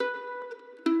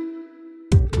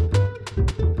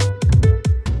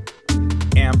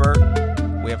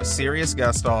have a serious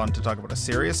guest on to talk about a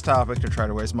serious topic to try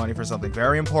to raise money for something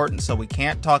very important, so we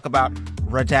can't talk about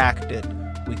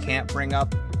redacted. We can't bring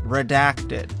up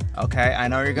redacted. Okay, I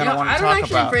know you're gonna want to talk about. I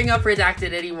don't actually bring up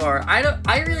redacted anymore.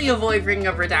 I really avoid bringing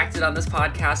up redacted on this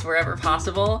podcast wherever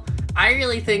possible. I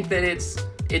really think that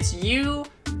it's you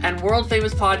and world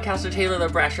famous podcaster Taylor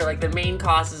LaBreche are like the main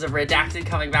causes of redacted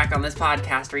coming back on this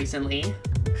podcast recently.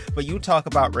 But you talk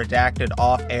about redacted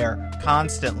off air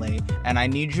constantly, and I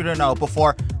need you to know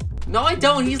before. No, I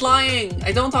don't. He's lying.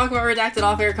 I don't talk about redacted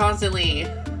off air constantly.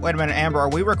 Wait a minute, Amber. Are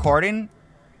we recording?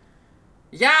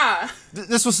 Yeah.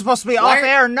 This was supposed to be off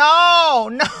air. No.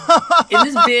 In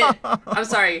this bit, I'm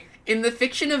sorry. In the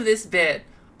fiction of this bit,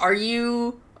 are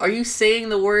you saying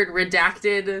the word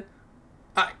redacted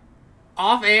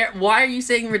off air? Why are you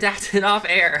saying redacted off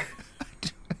air?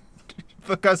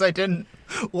 Because I didn't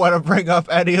want to bring up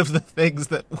any of the things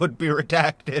that would be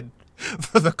redacted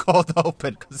for the cold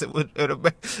open, because it would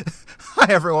be...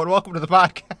 Hi everyone, welcome to the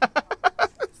podcast.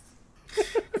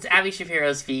 It's Abby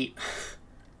Shapiro's feet.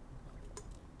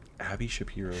 Abby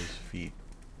Shapiro's feet.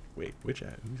 Wait, who's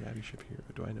Abby Shapiro?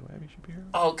 Do I know Abby Shapiro?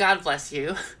 Oh, God bless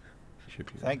you.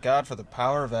 Shapiro. Thank God for the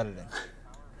power of editing.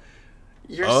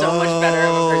 You're so much better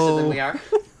of a person than we are.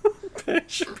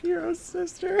 Shapiro's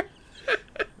sister.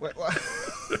 Wait, what?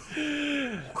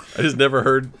 I just never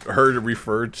heard it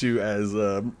referred to as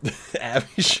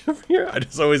Abby Shapiro. I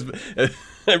just always,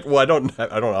 well, I don't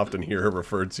often hear her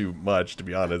referred to much, to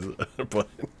be honest. But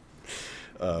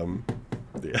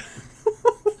yeah,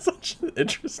 such an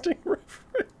interesting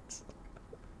reference.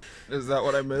 Is that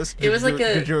what I missed? It was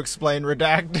Did you explain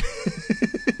redact?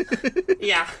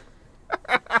 Yeah.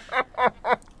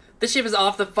 This ship is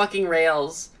off the fucking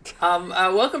rails.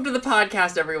 Welcome to the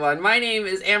podcast, everyone. My name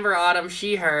is Amber Autumn,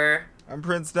 she, her. I'm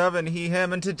Prince Devin, he,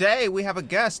 him, and today we have a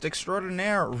guest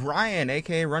extraordinaire, Ryan,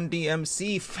 aka Run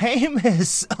DMC,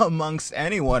 famous amongst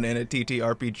anyone in a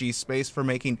TTRPG space for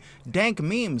making dank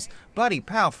memes. Buddy,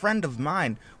 pal, friend of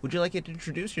mine, would you like to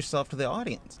introduce yourself to the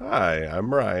audience? Hi,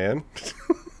 I'm Ryan.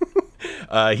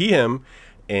 He, him,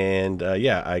 and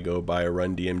yeah, I go by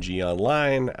Run DMG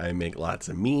online. I make lots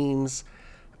of memes,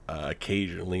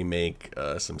 occasionally make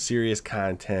some serious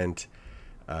content.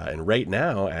 And right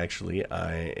now, actually,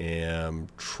 I am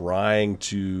trying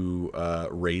to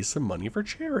raise some money for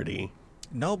charity.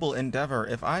 Noble endeavor,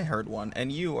 if I heard one,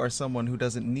 and you are someone who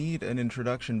doesn't need an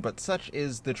introduction, but such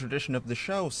is the tradition of the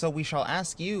show, so we shall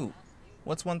ask you,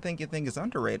 what's one thing you think is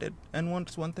underrated, and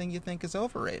what's one thing you think is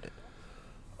overrated?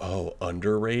 Oh,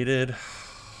 underrated?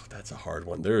 That's a hard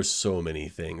one. There are so many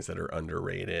things that are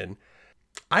underrated.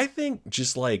 I think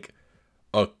just like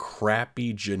a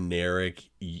crappy, generic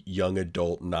young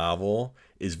adult novel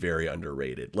is very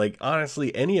underrated. Like,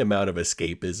 honestly, any amount of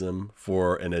escapism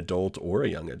for an adult or a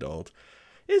young adult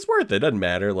is worth it. It doesn't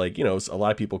matter. Like, you know, a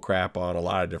lot of people crap on a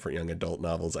lot of different young adult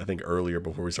novels. I think earlier,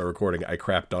 before we started recording, I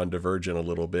crapped on Divergent a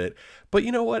little bit. But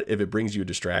you know what? If it brings you a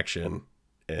distraction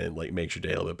and, like, makes your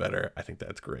day a little bit better, I think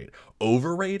that's great.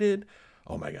 Overrated?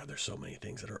 Oh my God, there's so many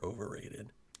things that are overrated.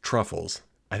 Truffles.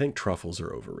 I think truffles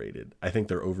are overrated. I think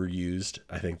they're overused.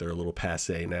 I think they're a little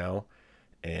passé now.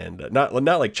 And not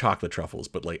like chocolate truffles,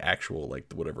 but like actual,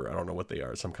 like whatever, I don't know what they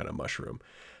are, some kind of mushroom.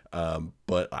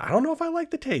 But I don't know if I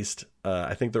like the taste.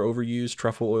 I think they're overused.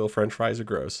 Truffle oil French fries are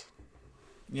gross.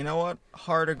 You know what?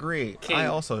 Hard agree. King. I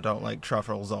also don't like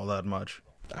truffles all that much.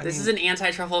 This is an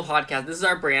anti-truffle podcast. This is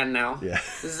our brand now. Yeah.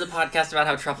 This is a podcast about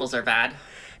how truffles are bad.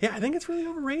 Yeah, I think it's really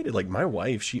overrated. Like, my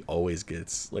wife, she always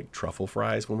gets, like, truffle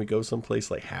fries when we go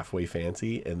someplace, like, halfway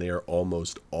fancy, and they are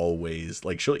almost always,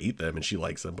 like, she'll eat them and she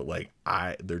likes them, but, like,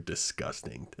 they're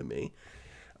disgusting to me.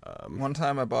 One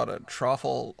time I bought a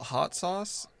truffle hot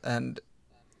sauce, and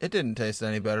it didn't taste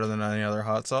any better than any other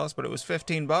hot sauce, but it was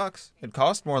 $15. It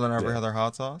cost more than every other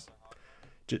hot sauce.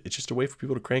 It's just a way for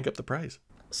people to crank up the price.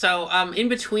 So, in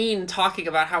between talking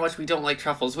about how much we don't like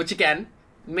truffles, which, again,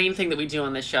 main thing that we do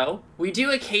on this show, we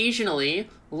do occasionally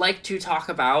like to talk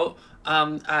about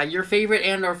your favorite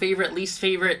and or least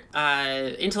favorite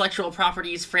intellectual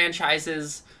properties,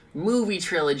 franchises, movie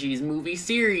trilogies, movie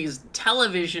series,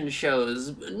 television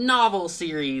shows, novel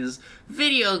series,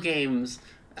 video games,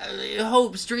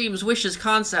 hopes, dreams, wishes,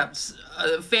 concepts,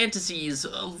 fantasies,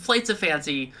 flights of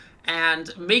fancy,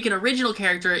 and make an original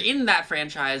character in that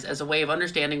franchise as a way of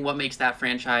understanding what makes that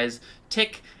franchise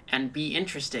tick and be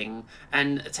interesting.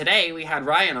 And today we had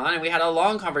Ryan on, and we had a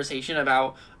long conversation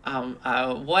about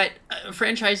what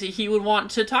franchise he would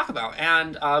want to talk about.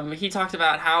 And he talked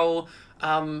about how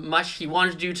much he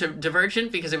wanted to do to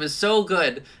Divergent because it was so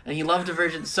good, and he loved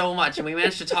Divergent so much, and we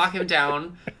managed to talk him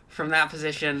down from that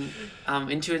position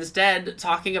into instead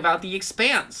talking about The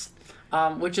Expanse,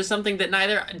 which is something that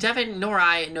neither Devin nor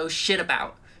I know shit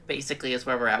about. Basically, is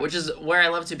where we're at, which is where I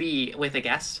love to be with a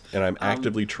guest. And I'm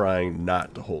actively trying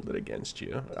not to hold it against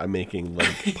you. I'm making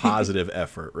like positive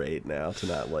effort right now to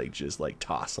not like just like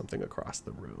toss something across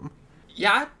the room.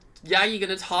 Yeah, you're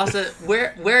gonna toss it.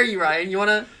 Where are you, Ryan? You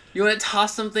wanna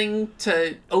toss something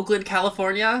to Oakland,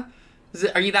 California?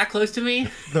 Are you that close to me?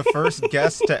 The first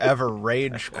guest to ever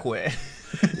rage quit.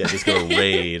 Yeah, just gonna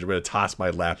rage. I'm gonna toss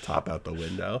my laptop out the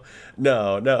window.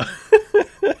 No.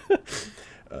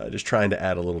 Just trying to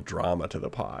add a little drama to the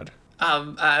pod.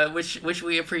 Which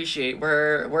we appreciate.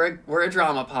 We're a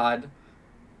drama pod.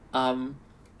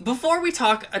 Before we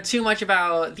talk too much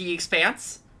about the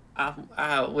Expanse,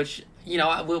 which we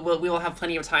will have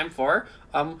plenty of time for.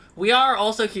 We are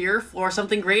also here for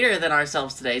something greater than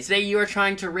ourselves today. Today you are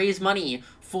trying to raise money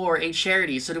for a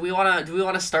charity. So do we want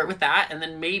to start with that, and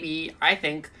then maybe I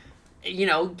think,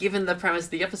 given the premise of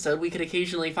the episode, we could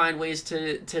occasionally find ways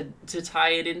to tie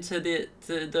it into the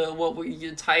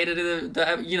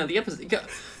episode.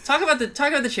 Talk about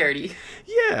the charity.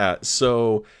 Yeah.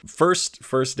 So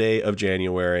first day of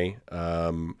January,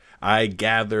 I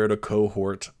gathered a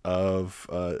cohort of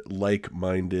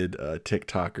like-minded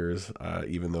TikTokers.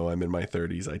 Even though I'm in my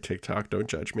 30s, I TikTok. Don't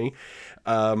judge me.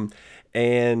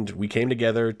 And we came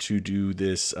together to do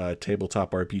this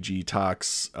tabletop RPG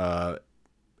talks.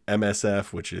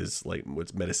 MSF, which is like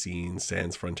what's Medicine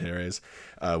Sans Fronteras,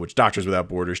 which Doctors Without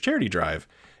Borders charity drive.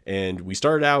 And we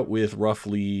started out with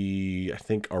roughly, I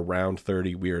think, around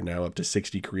 30. We are now up to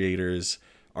 60 creators.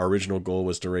 Our original goal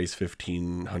was to raise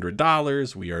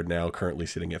 $1,500. We are now currently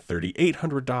sitting at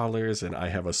 $3,800, and I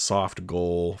have a soft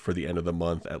goal for the end of the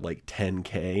month at like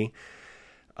 10K.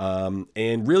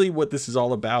 And really what this is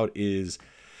all about is,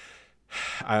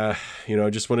 I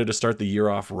just wanted to start the year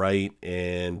off right,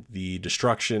 and the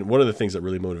destruction. One of the things that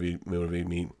really motivated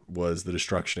me was the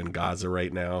destruction in Gaza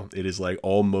right now. It is like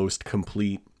almost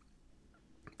complete.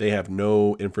 They have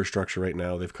no infrastructure right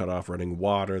now. They've cut off running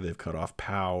water. They've cut off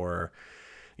power.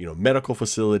 Medical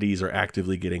facilities are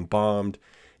actively getting bombed,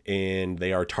 and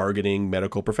they are targeting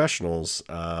medical professionals.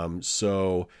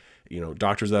 So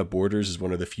Doctors Without Borders is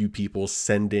one of the few people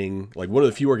one of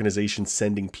the few organizations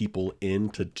sending people in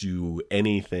to do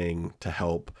anything to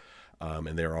help.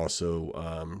 And they're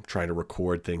also trying to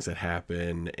record things that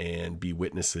happen and be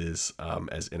witnesses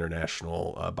as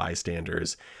international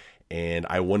bystanders. And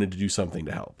I wanted to do something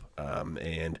to help.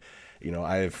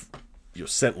 I've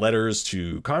sent letters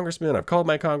to congressmen. I've called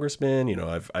my congressman.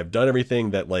 I've done everything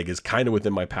that is kind of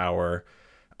within my power.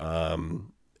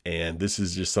 And this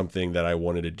is just something that I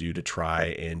wanted to do to try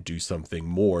and do something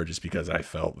more, just because I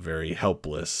felt very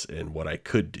helpless in what I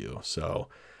could do. So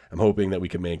I'm hoping that we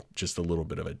can make just a little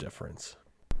bit of a difference.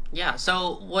 Yeah.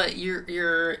 So what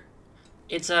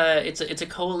it's a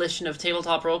coalition of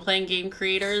tabletop role playing game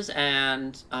creators,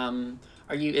 and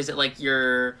is it like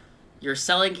you're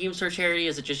selling games for charity?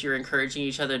 Is it just you're encouraging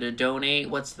each other to donate?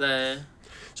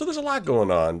 So there's a lot going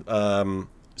on.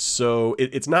 So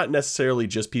it's not necessarily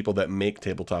just people that make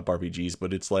tabletop RPGs,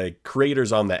 but it's like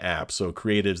creators on the app. So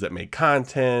creatives that make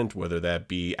content, whether that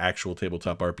be actual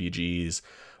tabletop RPGs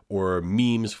or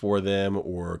memes for them,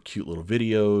 or cute little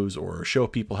videos, or show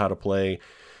people how to play.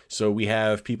 So we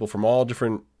have people from all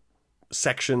different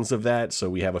sections of that.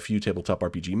 So we have a few tabletop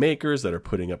RPG makers that are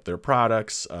putting up their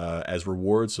products as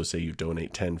rewards. So say you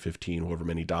donate 10, 15, however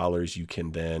many dollars, you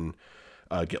can then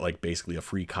get basically a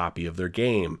free copy of their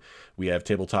game. We have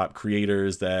tabletop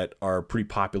creators that are pretty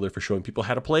popular for showing people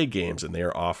how to play games, and they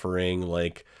are offering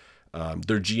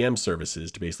their GM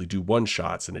services to basically do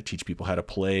one-shots and to teach people how to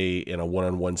play in a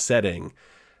one-on-one setting.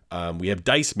 We have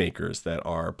dice makers that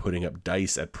are putting up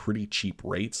dice at pretty cheap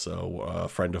rates. So a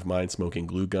friend of mine, Smoking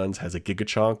Glue Guns, has a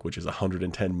Gigachonk, which is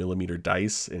 110 millimeter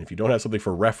dice. And if you don't have something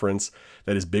for reference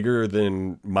that is bigger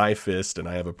than my fist, and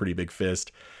I have a pretty big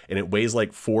fist, and it weighs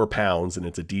 4 pounds, and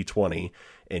it's a D20,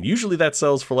 and usually that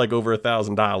sells for over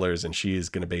 $1,000, and she is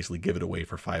going to basically give it away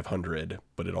for $500,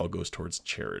 but it all goes towards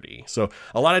charity. So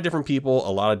a lot of different people,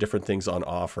 a lot of different things on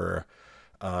offer,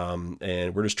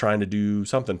 and we're just trying to do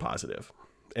something positive.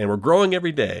 And we're growing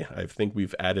every day. I think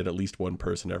we've added at least one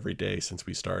person every day since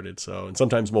we started. And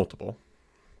sometimes multiple.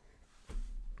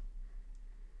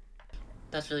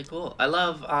 That's really cool. I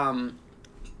love, I'm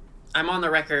on the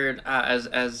record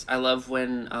as I love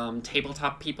when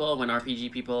tabletop people, when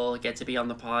RPG people get to be on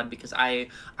the pod, because I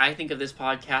think of this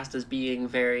podcast as being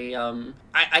very,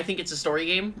 I think it's a story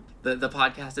game. The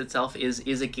podcast itself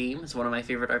is a game. It's one of my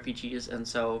favorite RPGs. And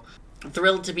so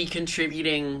thrilled to be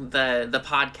contributing the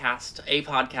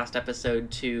podcast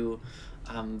episode to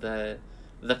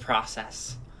the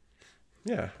process.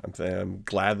 Yeah, I'm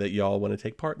glad that y'all want to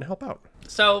take part and help out.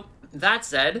 So that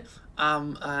said,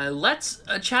 let's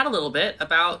chat a little bit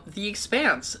about the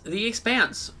Expanse. The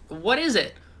Expanse. What is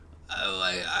it?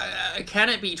 Can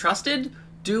it be trusted?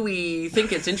 Do we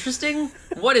think it's interesting?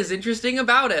 What is interesting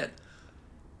about it?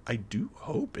 I do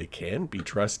hope it can be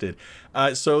trusted.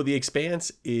 So The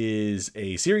Expanse is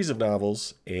a series of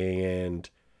novels, and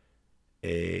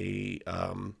it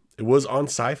was on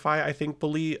Sci-Fi, I think.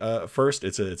 First,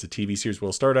 it's a TV series. Well,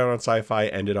 it started out on Sci-Fi,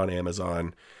 ended on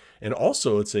Amazon, and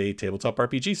also it's a tabletop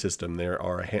RPG system. There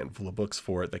are a handful of books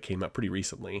for it that came out pretty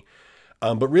recently.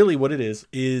 But really, what it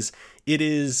is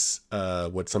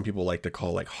what some people like to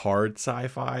call like hard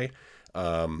sci-fi.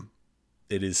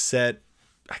 It is set,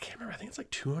 I can't remember, I think it's like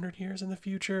 200 years in the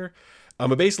future.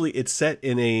 But basically, it's set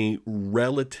in a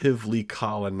relatively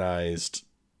colonized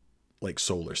like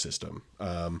solar system.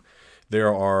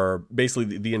 There are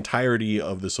basically the entirety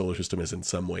of the solar system is in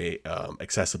some way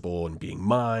accessible and being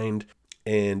mined.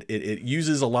 And it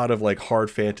uses a lot of like hard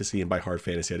fantasy. And by hard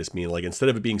fantasy, I just mean like, instead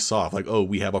of it being soft, like, oh,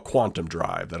 we have a quantum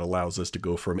drive that allows us to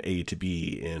go from A to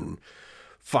B in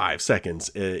 5 seconds.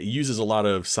 It uses a lot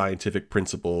of scientific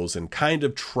principles and kind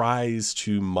of tries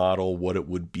to model what it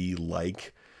would be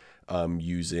like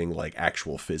using like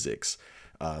actual physics.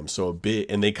 So a bit,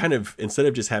 and they kind of, instead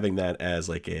of just having that as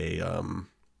like a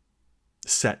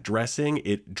set dressing,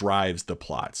 it drives the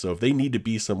plot. So if they need to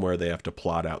be somewhere, they have to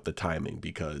plot out the timing,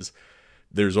 because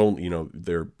there's only,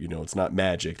 it's not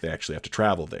magic. They actually have to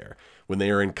travel there. When they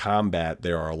are in combat,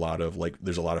 there's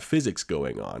a lot of physics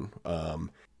going on.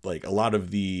 Like a lot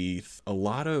of the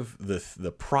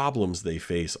problems they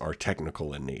face are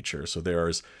technical in nature. So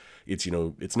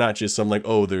it's not just some like,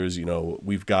 oh,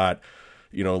 we've got,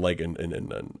 like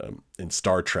in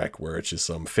Star Trek, where it's just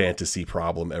some fantasy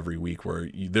problem every week where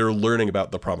they're learning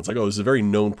about the problem. It's like, oh, this is a very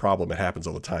known problem. It happens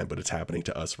all the time, but it's happening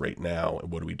to us right now.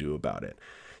 And what do we do about it?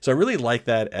 So I really like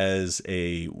that as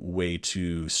a way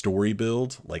to story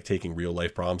build, like taking real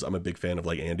life problems. I'm a big fan of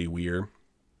like Andy Weir.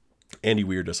 Andy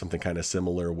Weir does something kind of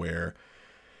similar where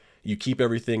you keep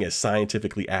everything as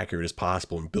scientifically accurate as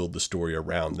possible and build the story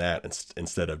around that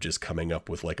instead of just coming up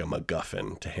with like a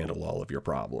MacGuffin to handle all of your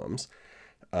problems.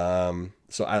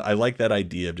 So I like that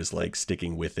idea of just like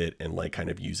sticking with it and like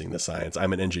kind of using the science.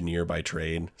 I'm an engineer by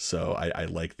trade, so I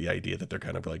like the idea that they're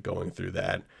kind of like going through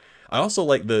that. I also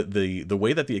like the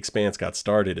way that the Expanse got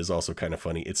started is also kind of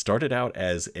funny. It started out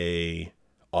as a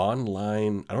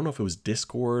online, I don't know if it was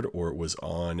Discord or it was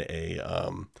on a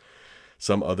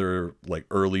some other like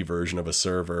early version of a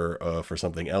server for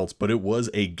something else, but it was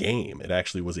a game. It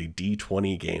actually was a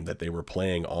D20 game that they were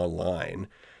playing online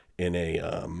in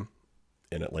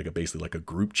basically like a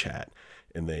group chat.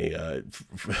 And they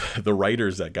the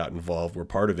writers that got involved were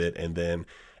part of it. And then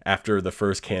after the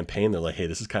first campaign, they're like, hey,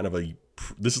 this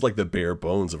is like the bare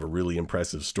bones of a really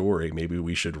impressive story. Maybe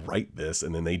we should write this.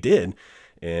 And then they did.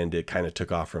 And it kind of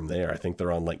took off from there. I think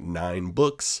they're on like 9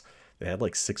 books. They had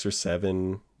like 6 or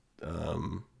 7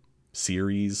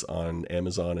 series on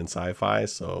Amazon and Sci-Fi.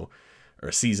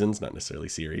 Or seasons, not necessarily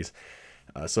series.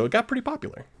 So it got pretty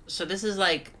popular. So this is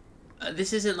like,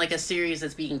 this isn't like a series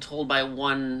that's being told by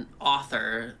one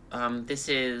author. This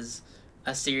is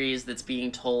a series that's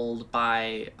being told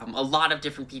by a lot of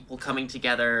different people coming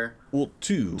together. Well,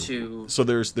 two. So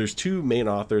there's 2 main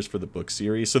authors for the book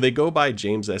series. So they go by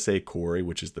James S.A. Corey,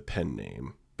 which is the pen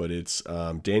name, but it's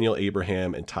Daniel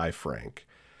Abraham and Ty Frank.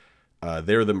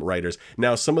 They're the writers.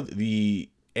 Now, some of the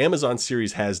Amazon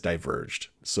series has diverged,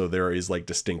 so there is like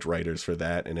distinct writers for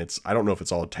that, and I don't know if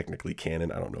it's all technically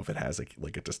canon. I don't know if it has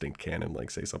like a distinct canon,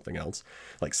 like say something else,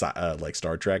 like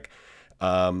Star Trek.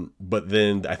 But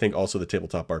then I think also the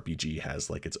tabletop RPG has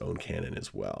like its own canon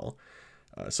as well.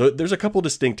 So there's a couple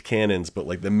distinct canons, but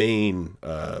like the main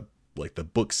like the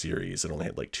book series, it only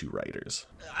had like 2 writers.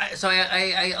 So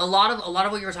a lot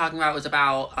of what you were talking about was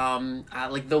about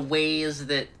like the ways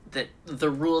that the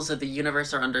rules of the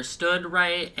universe are understood,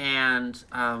 right? And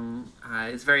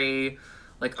it's very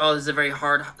like, oh, this is a very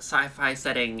hard sci-fi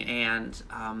setting,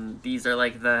 and these are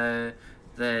like the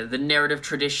narrative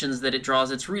traditions that it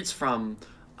draws its roots from.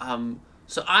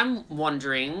 So I'm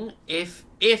wondering if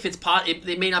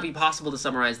it may not be possible to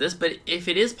summarize this, but if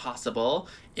it is possible,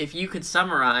 if you could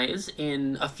summarize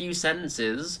in a few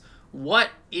sentences,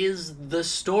 what is the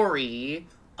story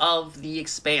of the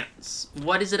Expanse?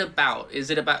 What is it about? Is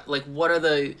it about like who are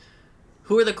the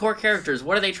core characters?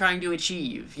 What are they trying to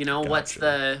achieve? Gotcha. What's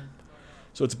the...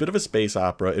 So it's a bit of a space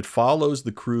opera. It follows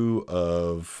the crew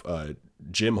of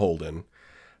Jim Holden,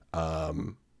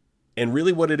 And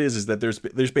really what it is that there's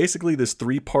basically this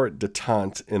 3-part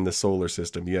detente in the solar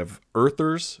system. You have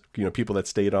Earthers, people that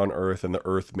stayed on Earth and the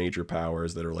Earth major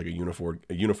powers that are like a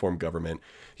uniform government.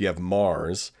 You have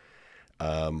Mars,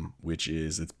 which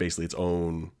is it's basically its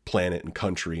own planet and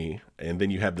country. And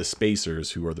then you have the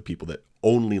Spacers, who are the people that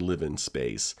only live in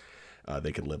space.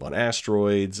 They can live on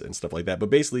asteroids and stuff like that. But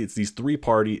basically it's these 3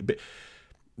 parties.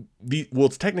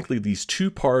 It's technically these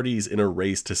 2 parties in a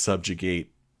race to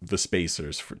subjugate the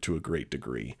Spacers to a great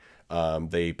degree.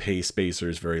 They pay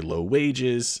Spacers very low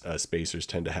wages. Spacers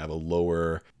tend to have a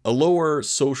lower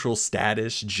social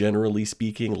status, generally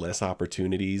speaking, less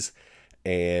opportunities.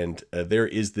 And there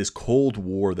is this Cold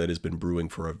War that has been brewing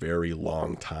for a very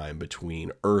long time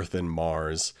between Earth and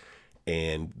Mars.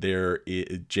 And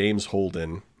James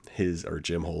Holden,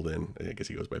 Jim Holden, I guess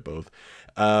he goes by both.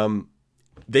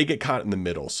 They get caught in the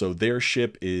middle. So their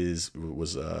ship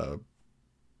was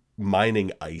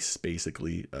mining ice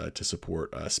basically to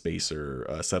support spacer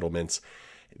settlements.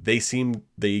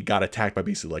 They got attacked by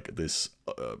basically like this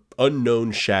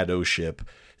unknown shadow ship.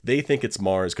 They think it's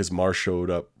Mars because Mars showed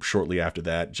up shortly after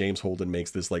that. James Holden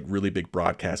makes this like really big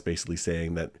broadcast basically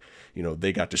saying that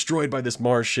they got destroyed by this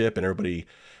Mars ship, and everybody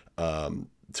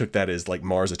took that as like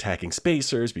Mars attacking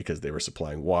spacers because they were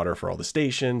supplying water for all the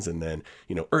stations. And then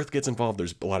Earth gets involved.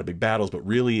 There's a lot of big battles, but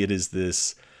really it is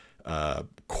this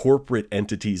corporate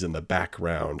entities in the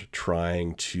background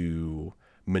trying to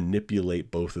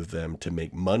manipulate both of them to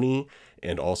make money,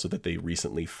 and also that they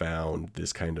recently found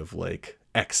this kind of like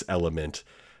X element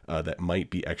that might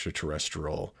be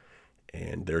extraterrestrial,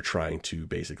 and they're trying to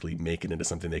basically make it into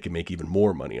something they can make even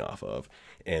more money off of.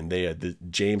 And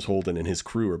James Holden and his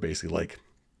crew are basically like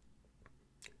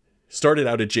started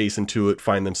out adjacent to it,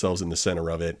 find themselves in the center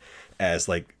of it as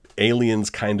like aliens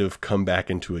kind of come back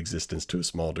into existence to a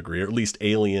small degree, or at least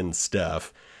alien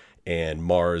stuff, and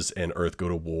Mars and Earth go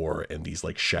to war, and these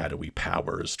like shadowy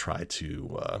powers try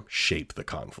to shape the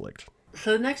conflict.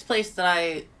 So the next place that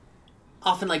I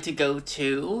often like to go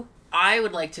to, I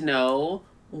would like to know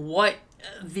what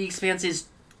The Expanse is,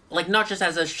 like not just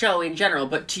as a show in general,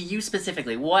 but to you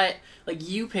specifically. What, like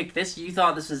you picked this, you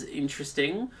thought this was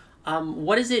interesting.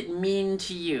 What does it mean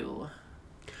to you?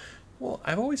 Well,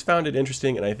 I've always found it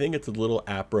interesting, and I think it's a little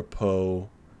apropos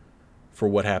for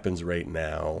what happens right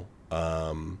now.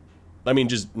 I mean,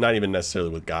 just not even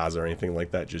necessarily with Gaza or anything like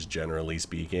that, just generally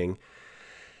speaking.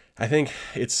 I think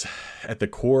it's at the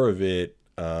core of it.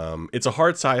 It's a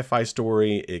hard sci-fi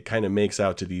story. It kind of makes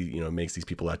these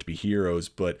people out to be heroes,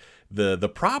 but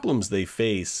the problems they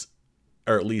face,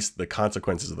 or at least the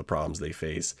consequences of the problems they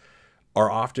face, are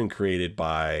often created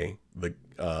by the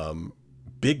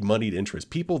big moneyed interests,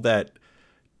 people that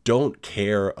don't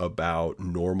care about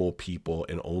normal people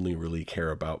and only really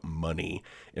care about money,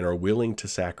 and are willing to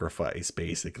sacrifice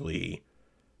basically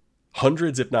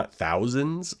hundreds, if not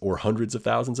thousands, or hundreds of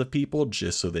thousands of people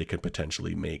just so they could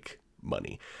potentially make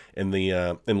money. And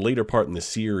the later part in the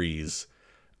series,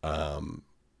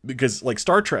 because like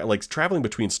Star Trek, like traveling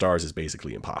between stars is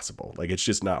basically impossible. Like it's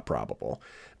just not probable,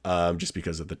 just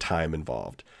because of the time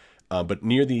involved. But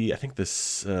near I think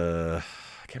this, I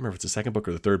can't remember if it's the second book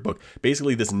or the third book,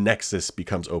 basically this nexus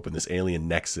becomes open, this alien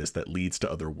nexus that leads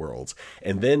to other worlds.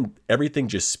 And then everything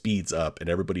just speeds up, and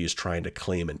everybody is trying to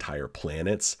claim entire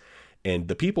planets. And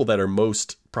the people that are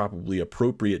most probably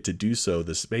appropriate to do so,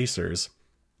 the spacers,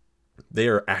 they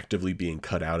are actively being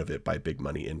cut out of it by big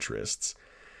money interests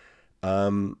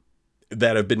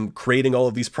that have been creating all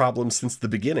of these problems since the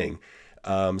beginning.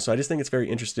 So I just think it's very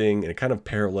interesting, and it kind of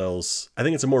parallels, I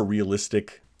think it's a more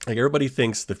realistic, like everybody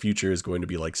thinks the future is going to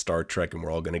be like Star Trek and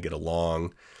we're all going to get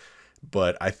along.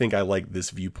 But I think I like this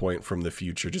viewpoint from the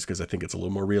future just because I think it's a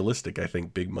little more realistic. I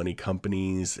think big money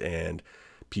companies and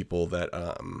people that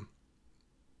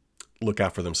look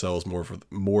out for themselves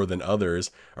more than others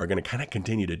are going to kind of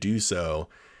continue to do so.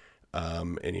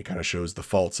 And it kind of shows the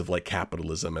faults of like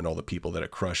capitalism and all the people that it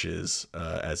crushes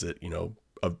as it,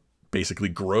 basically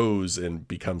grows and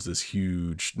becomes this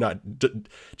huge,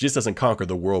 just doesn't conquer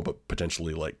the world, but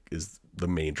potentially like is the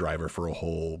main driver for a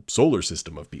whole solar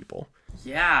system of people.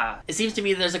 Yeah. It seems to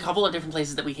me there's a couple of different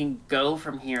places that we can go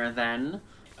from here then.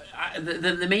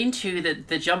 The main two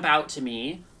that jump out to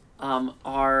me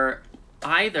are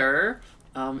either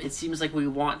it seems like we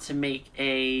want to make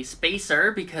a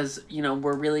spacer because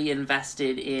we're really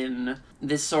invested in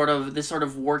this sort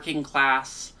of working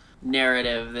class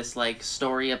narrative, this like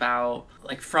story about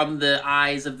like from the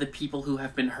eyes of the people who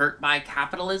have been hurt by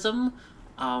capitalism,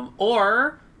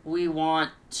 or we want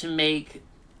to make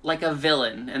like a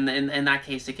villain, and in that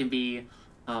case it can be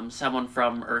someone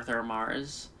from Earth or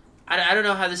Mars. I don't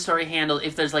know how this story handled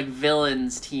if there's like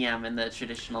villains TM in the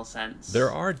traditional sense.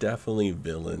 There are definitely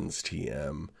villains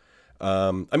TM.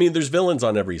 I mean, there's villains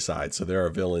on every side. So there are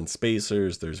villain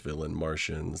spacers, there's villain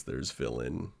Martians, there's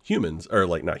villain humans, or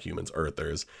like not humans,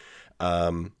 Earthers.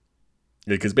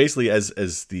 Because basically,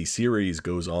 as the series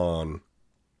goes on,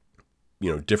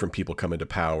 different people come into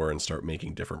power and start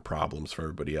making different problems for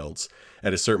everybody else.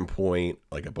 At a certain point,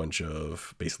 like a bunch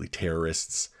of basically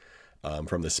terrorists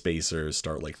from the spacers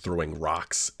start like throwing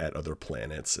rocks at other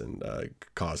planets and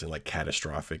causing like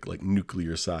catastrophic, like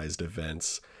nuclear sized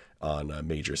events on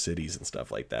major cities and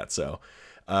stuff like that. So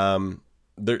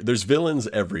there's villains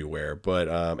everywhere, but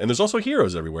and there's also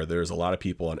heroes everywhere. There's a lot of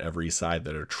people on every side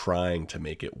that are trying to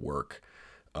make it work.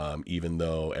 Even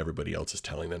though everybody else is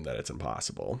telling them that it's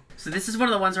impossible. So this is one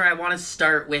of the ones where I want to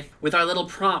start with our little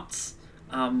prompts.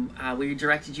 We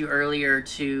directed you earlier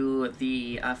to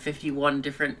the 51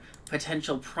 different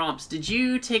potential prompts. Did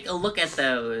you take a look at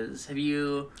those?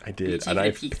 I did, and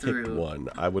I picked one.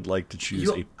 I would like to choose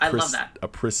a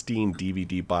pristine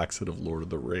DVD box set of Lord of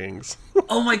the Rings.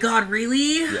 Oh my god,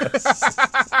 really? Yes.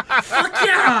 Fuck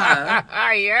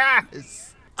yeah! Yes.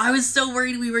 I was so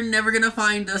worried we were never going to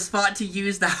find a spot to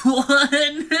use that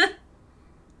one.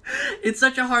 It's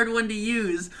such a hard one to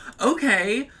use.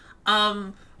 Okay.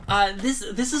 This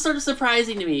is sort of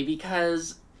surprising to me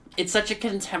because it's such a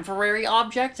contemporary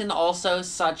object and also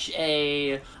such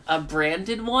a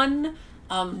branded one.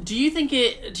 Do you think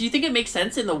it makes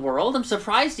sense in the world? I'm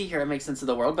surprised to hear it makes sense in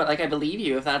the world, but like I believe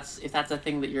you if that's a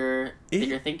thing that you're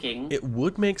thinking. It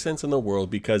would make sense in the world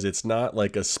because it's not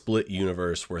like a split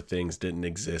universe where things didn't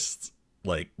exist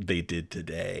like they did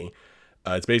today.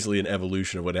 It's basically an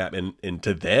evolution of what happened, and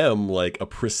to them, like a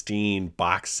pristine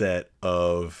box set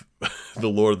of the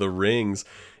Lord of the Rings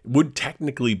would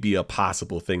technically be a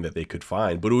possible thing that they could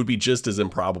find, but it would be just as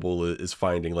improbable as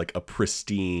finding like a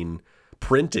pristine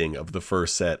printing of the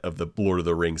first set of the Lord of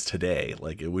the Rings today.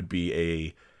 Like it would be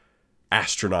a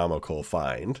astronomical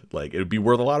find. Like it would be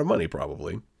worth a lot of money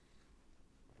probably.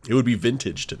 It would be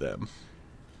vintage to them.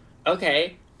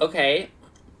 Okay,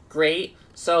 great.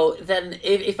 So then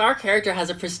if our character has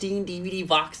a pristine DVD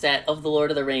box set of the Lord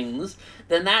of the Rings,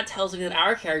 then that tells me that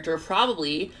our character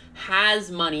probably has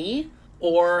money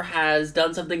or has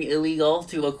done something illegal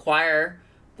to acquire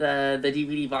the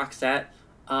DVD box set.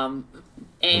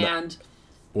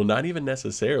 Well, not even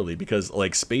necessarily, because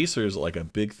like spacers, like a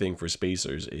big thing for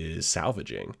spacers is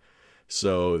salvaging.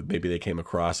 So maybe they came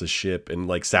across a ship, and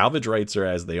like salvage rights are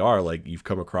as they are. Like you've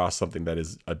come across something that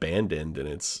is abandoned and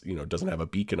it's, doesn't have a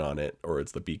beacon on it, or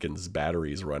it's the beacon's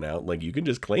batteries run out. Like you can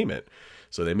just claim it.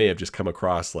 So they may have just come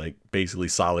across like basically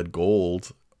solid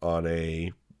gold on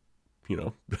a,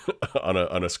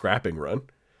 on a scrapping run.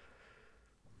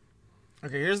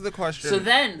 Okay, here's the question. So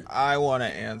then I want to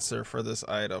answer for this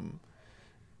item.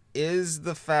 Is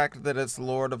the fact that it's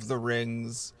Lord of the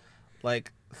Rings,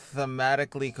 like,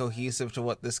 thematically cohesive to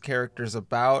what this character's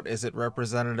about? Is it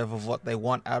representative of what they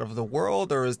want out of the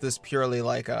world, or is this purely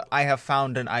like I have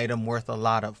found an item worth a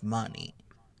lot of money?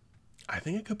 I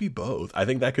think it could be both. I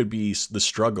think that could be the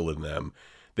struggle in them.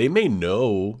 They may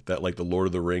know that, like, the Lord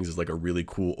of the Rings is, like, a really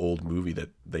cool old movie that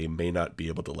they may not be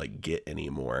able to, like, get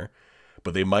anymore.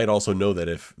 But they might also know that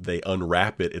if they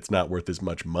unwrap it, it's not worth as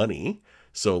much money.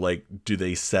 So, like, do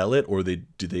they sell it, or do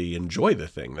they enjoy the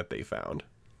thing that they found?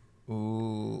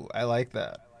 Ooh, I like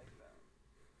that.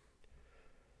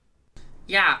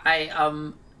 Yeah,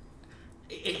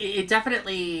 it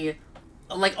definitely,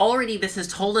 like, already this has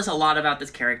told us a lot about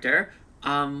this character.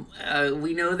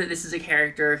 We know that this is a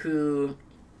character who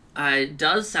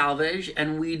does salvage,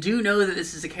 and we do know that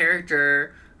this is a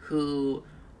character who,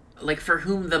 like, for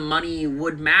whom the money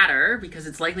would matter, because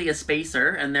it's likely a spacer,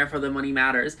 and therefore the money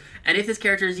matters. And if this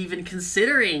character is even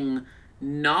considering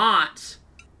not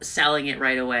selling it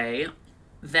right away,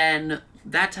 then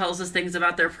that tells us things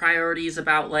about their priorities,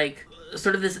 about, like,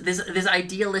 sort of this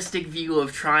idealistic view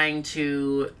of trying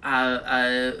to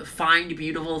find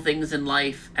beautiful things in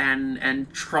life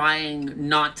and trying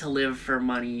not to live for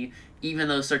money, even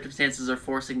though circumstances are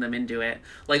forcing them into it.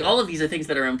 Like, all of these are things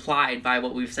that are implied by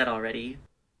what we've said already.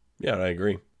 Yeah, I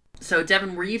agree. So,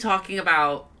 Devin, were you talking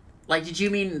about, like, did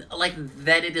you mean, like,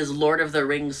 that it is Lord of the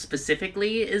Rings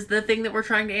specifically is the thing that we're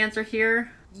trying to answer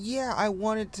here? Yeah, I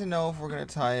wanted to know if we're going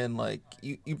to tie in, like,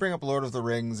 you bring up Lord of the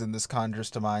Rings, and this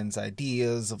conjures to mind's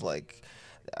ideas of, like,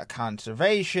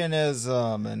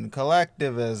 conservationism and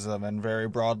collectivism, and very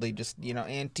broadly just,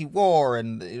 anti-war,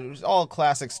 and it was all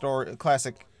classic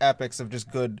epics of just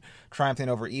good triumphing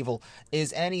over evil.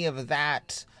 Is any of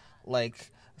that,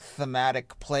 like,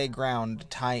 thematic playground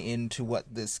tie into what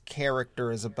this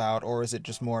character is about, or is it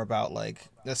just more about like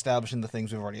establishing the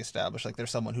things we've already established? Like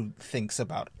there's someone who thinks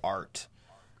about art.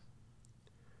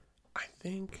 I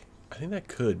think that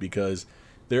could, because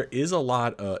there is a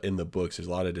lot in the books. There's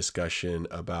a lot of discussion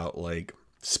about like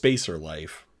spacer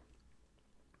life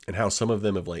and how some of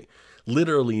them have like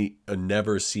literally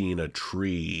never seen a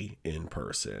tree in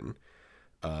person.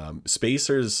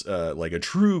 Spacers, like a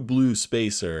true blue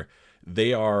spacer,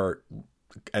 they are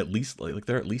at least like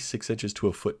they're at least 6 inches to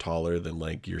a foot taller than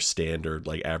like your standard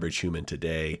like average human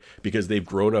today, because they've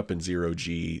grown up in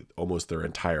 0G almost their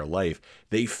entire life.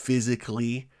 They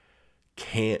physically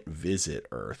can't visit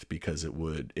Earth because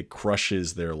it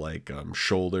crushes their like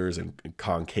shoulders and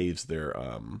concaves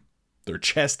their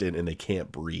chest in, and they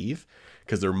can't breathe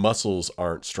because their muscles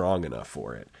aren't strong enough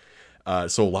for it.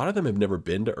 So a lot of them have never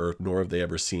been to Earth, nor have they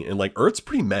ever seen, and like Earth's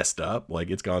pretty messed up. Like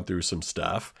it's gone through some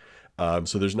stuff.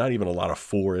 So there's not even a lot of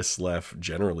forests left,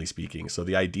 generally speaking. So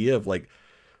the idea of like,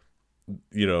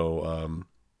 you know,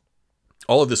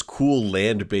 all of this cool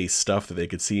land-based stuff that they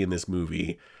could see in this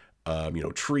movie, you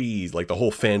know, trees, like the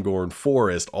whole Fangorn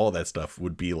forest, all that stuff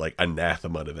would be like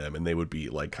anathema to them, and they would be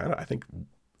like kind of, I think,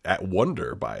 at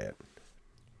wonder by it.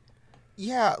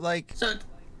 Yeah, like So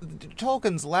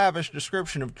Tolkien's lavish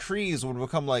description of trees would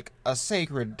become like a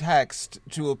sacred text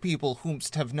to a people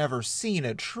whomst have never seen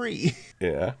a tree.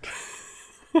 Yeah.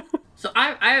 So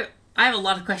I have a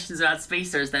lot of questions about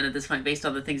spacers then at this point, based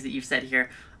on the things that you've said here.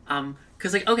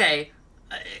 Because like, okay,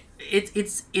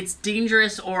 it's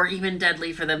dangerous or even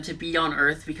deadly for them to be on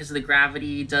Earth because the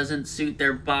gravity doesn't suit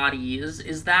their bodies.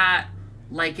 Is that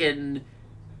like an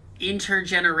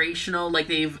intergenerational, like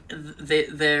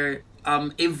they're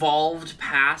evolved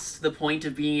past the point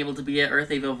of being able to be at Earth,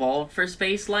 they've evolved for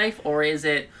space life? Or is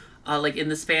it like in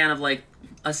the span of like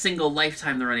a single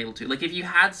lifetime they're unable to? Like if you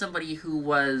had somebody who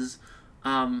was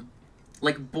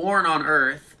like born on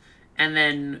Earth and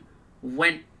then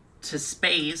went to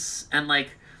space and like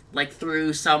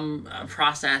through some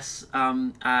process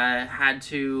had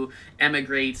to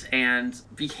emigrate and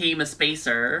became a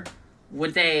spacer,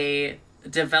 would they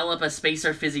develop a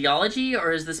spacer physiology,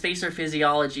 or is the spacer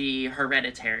physiology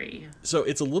hereditary? So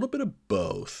it's a little bit of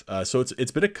both. So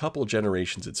it's been a couple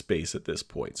generations in space at this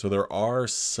point. So there are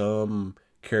some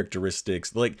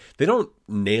characteristics, like they don't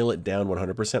nail it down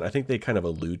 100%. I think they kind of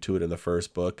allude to it in the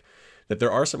first book, that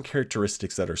there are some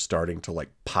characteristics that are starting to like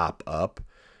pop up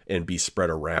and be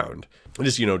spread around.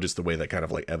 Just, you know, just the way that kind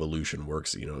of like evolution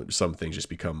works, you know, some things just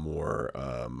become more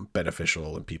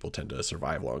beneficial and people tend to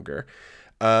survive longer.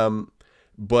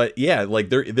 But yeah, like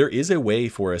there is a way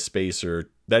for a spacer.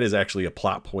 That is actually a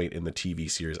plot point in the TV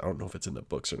series. I don't know if it's in the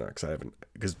books or not,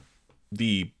 because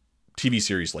the TV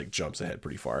series like jumps ahead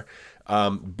pretty far.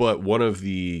 But one of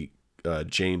the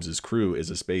James's crew is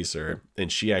a spacer,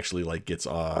 and she actually like gets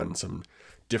on some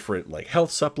different like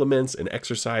health supplements and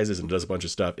exercises and does a bunch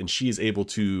of stuff, and she is able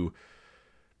to.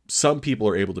 Some people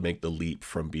are able to make the leap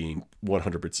from being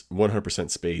 100%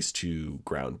 space to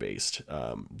ground-based.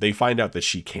 They find out that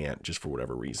she can't, just for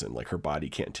whatever reason. Like her body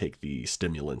can't take the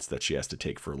stimulants that she has to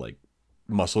take for like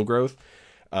muscle growth,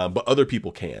 but other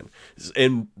people can.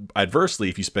 And adversely,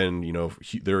 if you spend, you know,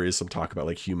 there is some talk about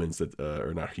like humans that,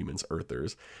 or not humans,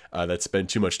 Earthers, that spend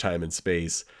too much time in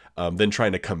space, then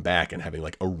trying to come back and having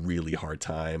like a really hard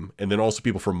time. And then also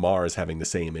people from Mars having the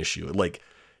same issue. Like,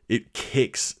 it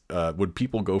kicks when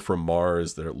people go from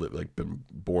Mars that are like been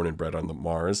born and bred on the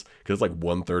Mars, because it's like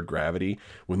 1/3 gravity.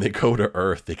 When they go to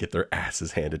Earth, they get their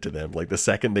asses handed to them. Like the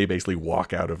second they basically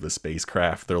walk out of the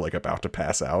spacecraft, they're like about to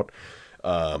pass out.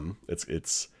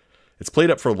 It's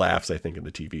played up for laughs, I think, in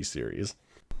the TV series.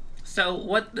 So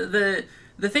what the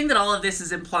thing that all of this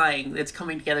is implying, that's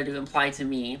coming together to imply to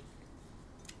me,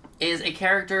 is a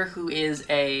character who is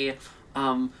a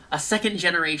second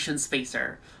generation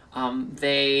spacer.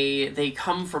 They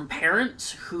come from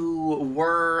parents who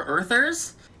were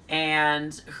Earthers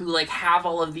and who like have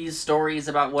all of these stories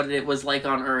about what it was like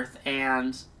on Earth,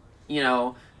 and you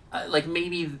know, like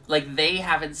maybe like they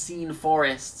haven't seen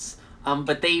forests,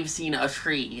 but they've seen a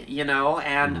tree, you know,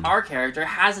 and our character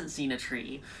hasn't seen a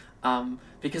tree,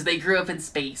 because they grew up in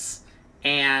space,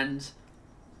 and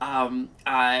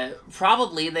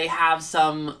probably they have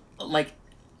some like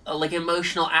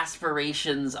emotional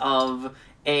aspirations of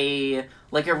a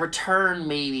return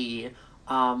maybe,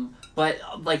 but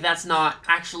like that's not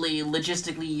actually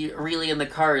logistically really in the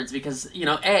cards, because you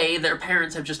know, their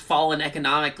parents have just fallen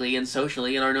economically and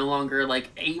socially and are no longer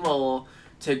like able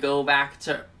to go back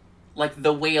to like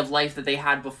the way of life that they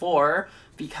had before,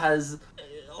 because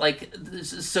like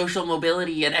social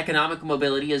mobility and economic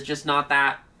mobility is just not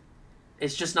that,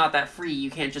 it's just not that free.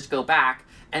 You can't just go back.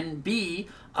 and B,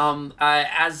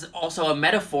 as also a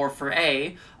metaphor for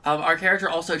A, our character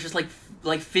also just like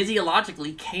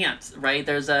physiologically can't, right?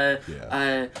 There's a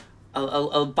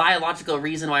biological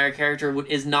reason why our character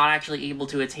is not actually able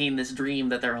to attain this dream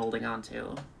that they're holding on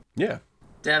to. Yeah.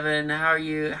 Devin, how are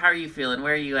you feeling?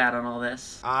 Where are you at on all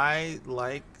this? I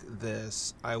like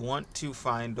this. I want to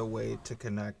find a way to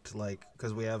connect, like,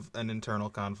 because we have an internal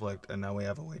conflict, and now we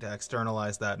have a way to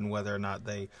externalize that, and whether or not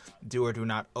they do or do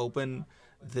not open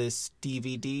this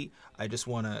DVD, I just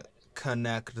want to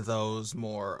connect those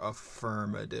more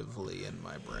affirmatively in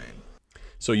my brain.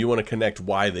 So you want to connect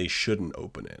why they shouldn't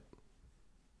open it?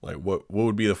 Like, what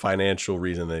would be the financial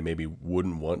reason they maybe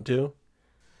wouldn't want to?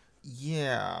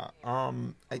 Yeah.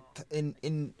 I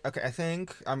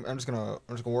think I'm just gonna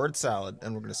word salad,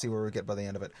 and we're gonna see where we get by the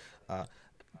end of it.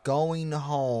 Going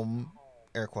home,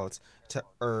 air quotes, to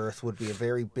Earth would be a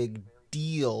very big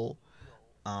deal.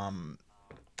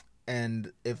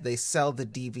 And if they sell the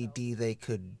DVD, they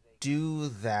could do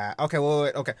that. Okay,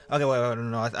 wait. Okay, wait.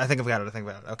 No. I think I've got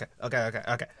it.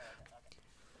 Okay.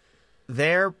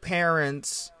 Their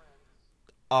parents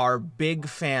are big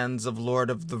fans of Lord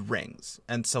of the Rings,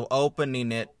 and so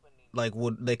opening it, like,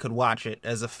 they could watch it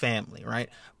as a family, right?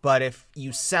 But if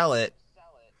you sell it,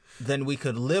 then we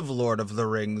could live Lord of the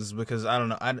Rings, because I don't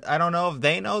know. I don't know if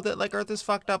they know that, like, Earth is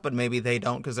fucked up, but maybe they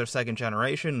don't because they're second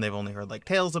generation. They've only heard, like,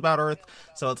 tales about Earth.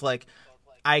 So it's like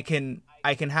I can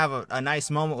have a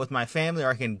nice moment with my family,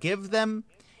 or I can give them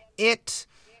it.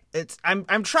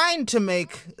 I'm trying to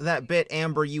make that bit,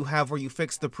 Amber, you have where you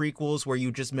fix the prequels, where you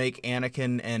just make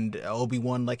Anakin and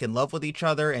Obi-Wan, like, in love with each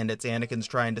other, and it's Anakin's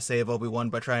trying to save Obi-Wan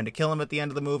by trying to kill him at the end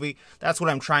of the movie. That's what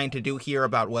I'm trying to do here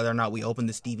about whether or not we open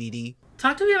this DVD.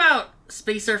 Talk to me about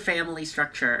spacer family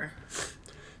structure.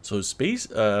 So space,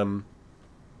 it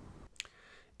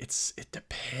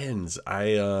depends.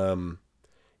 In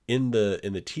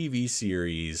the TV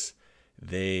series,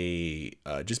 they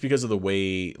just because of the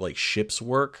way, like, ships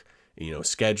work,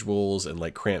 schedules and,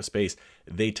 like, cramped space,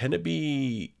 they tend to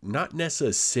be not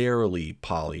necessarily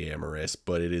polyamorous,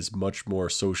 but it is much more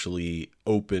socially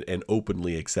open and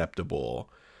openly acceptable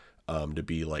to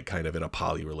be, like, kind of in a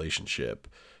poly relationship.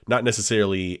 Not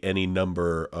necessarily any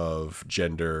number of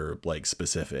gender, like,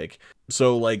 specific.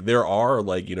 So, like, there are,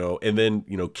 like, and then,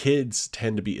 kids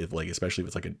tend to be, like, especially if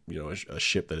it's like a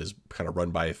ship that is kind of run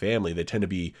by a family, they tend to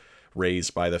be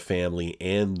raised by the family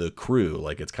and the crew.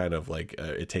 Like, it's kind of like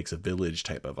it takes a village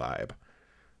type of vibe.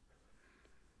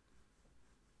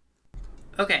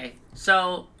 Okay,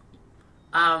 so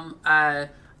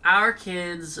our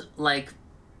kids, like,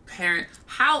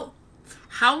 how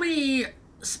many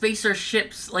spacer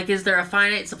ships, like, is there a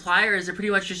finite supply, or is it pretty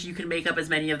much just you can make up as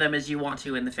many of them as you want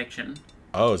to in the fiction?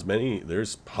 Oh, as many.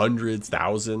 There's hundreds,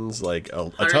 thousands, like a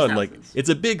ton. Thousands. Like, it's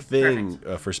a big thing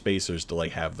for spacers to,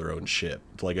 like, have their own ship,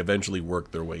 to, like, eventually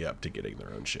work their way up to getting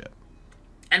their own ship.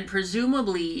 And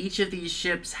presumably each of these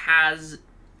ships has,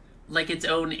 like, its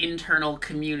own internal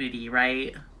community,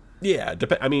 right? Yeah,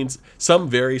 I mean, some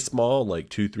very small, like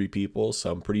 2-3 people,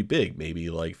 some pretty big, maybe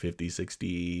like 50,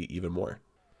 60, even more.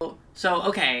 So,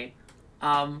 okay,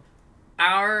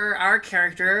 our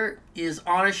character is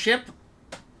on a ship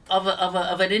of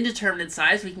an indeterminate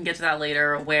size. We can get to that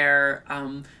later, where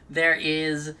there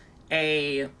is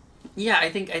I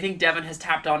think Devin has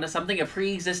tapped onto something, a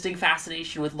pre-existing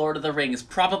fascination with Lord of the Rings,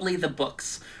 probably the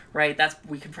books, right?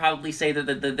 We could probably say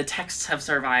that the texts have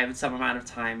survived some amount of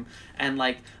time, and,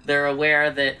 like, they're aware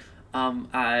that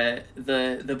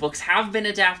the books have been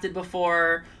adapted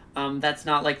before. That's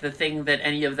not, like, the thing that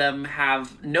any of them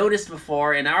have noticed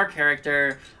before, and our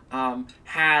character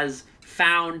has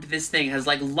found this thing, has,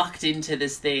 like, lucked into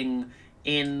this thing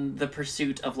in the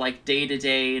pursuit of, like,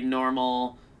 day-to-day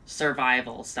normal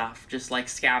survival stuff, just, like,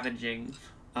 scavenging.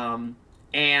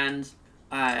 And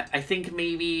I think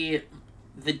maybe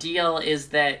the deal is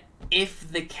that if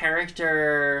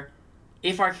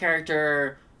our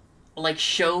character, like,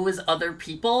 shows other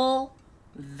people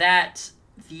that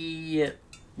the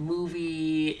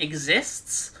movie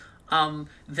exists,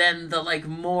 then the, like,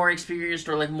 more experienced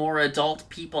or, like, more adult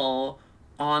people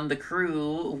on the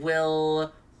crew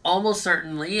will almost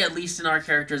certainly, at least in our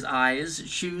character's eyes,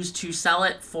 choose to sell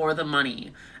it for the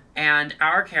money. And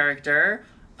our character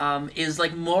is,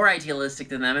 like, more idealistic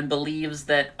than them and believes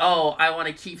that, oh, I want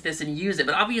to keep this and use it.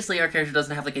 But obviously our character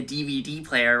doesn't have, like, a DVD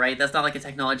player, right? That's not, like, a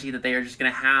technology that they are just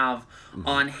going to have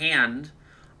on hand.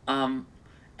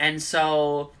 And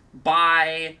so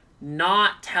by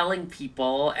not telling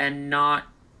people and not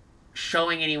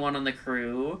showing anyone on the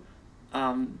crew,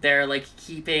 they're, like,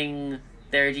 keeping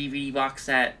their DVD box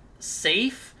set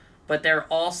safe, but they're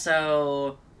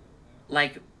also,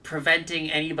 like,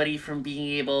 preventing anybody from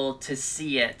being able to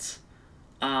see it.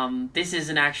 This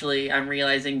isn't actually, I'm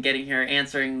realizing, getting here,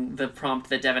 answering the prompt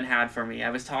that Devin had for me.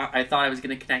 I thought I was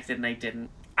going to connect it and I didn't.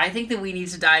 I think that we need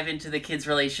to dive into the kids'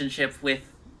 relationship with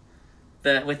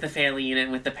the family unit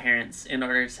and with the parents in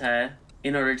order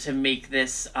to make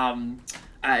this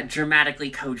dramatically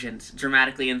cogent,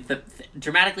 dramatically and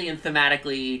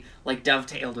thematically like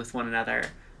dovetailed with one another.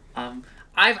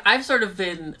 I've sort of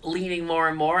been leaning more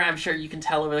and more. I'm sure you can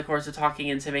tell over the course of talking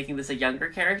into making this a younger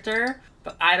character,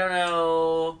 but I don't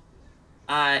know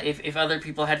if other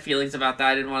people had feelings about that.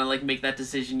 I didn't want to like make that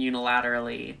decision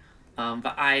unilaterally.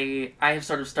 But I have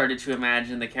sort of started to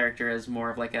imagine the character as more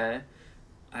of like a,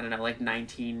 I don't know, like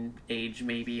 19 age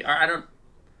maybe. Or I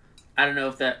don't know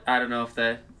if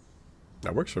the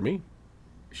That works for me.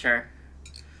 Sure.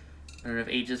 I don't know if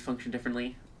ages function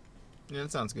differently. Yeah,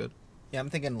 that sounds good. Yeah, I'm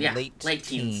thinking late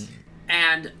teens.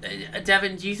 And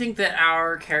Devin, do you think that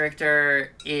our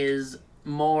character is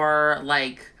more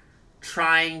like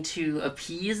trying to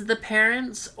appease the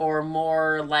parents or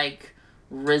more like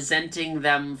resenting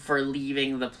them for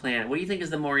leaving the planet? What do you think is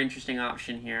the more interesting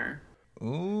option here?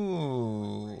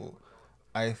 Ooh.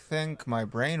 I think my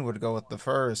brain would go with the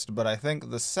first, but I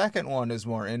think the second one is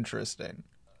more interesting.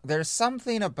 There's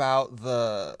something about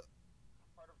the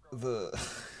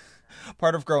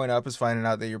part of growing up is finding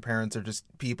out that your parents are just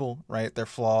people, right? They're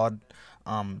flawed.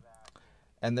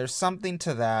 And there's something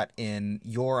to that in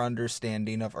your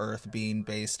understanding of Earth being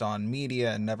based on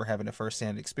media and never having a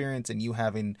first-hand experience, and you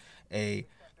having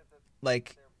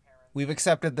we've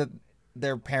accepted that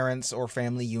their parents or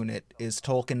family unit is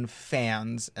Tolkien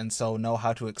fans and so know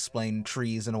how to explain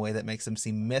trees in a way that makes them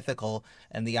seem mythical,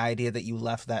 and the idea that you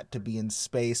left that to be in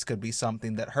space could be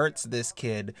something that hurts this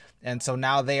kid, and so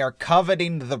now they are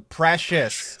coveting the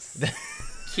precious.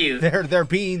 Cute. They're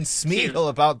being Smeagol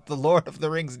about the Lord of the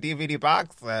Rings DVD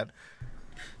box set.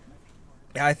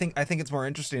 Yeah, I think it's more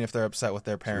interesting if they're upset with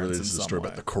their parents. Really, this is a story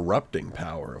about the corrupting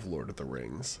power of Lord of the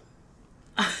Rings.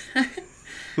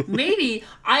 Maybe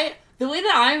the way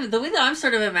that I'm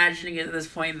sort of imagining it at this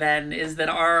point then is that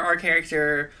our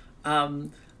character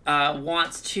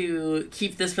wants to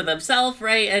keep this for themselves,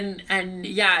 right? And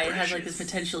yeah, it has like this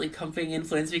potentially comforting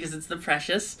influence because it's the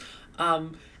precious.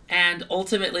 And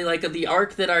ultimately, like, the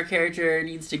arc that our character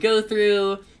needs to go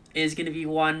through is going to be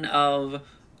one of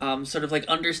sort of, like,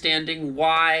 understanding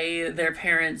why their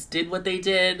parents did what they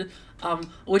did,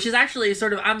 which is actually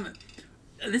sort of,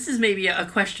 this is maybe a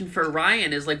question for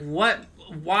Ryan, is, like,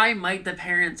 why might the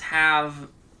parents have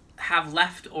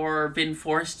left or been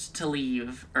forced to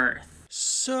leave Earth?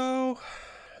 So,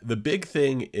 the big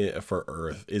thing for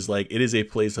Earth is, like, it is a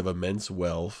place of immense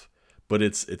wealth, but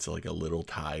it's like, a little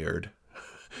tired.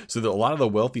 So a lot of the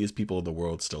wealthiest people in the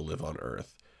world still live on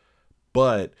Earth,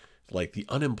 but like the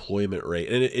unemployment rate,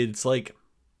 and it's like,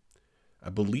 I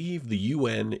believe the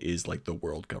UN is like the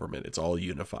world government. It's all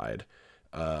unified.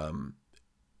 But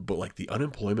like the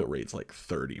unemployment rate's like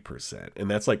 30%, and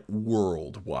that's like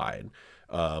worldwide.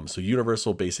 So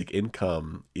universal basic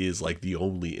income is like the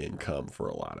only income for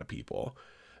a lot of people.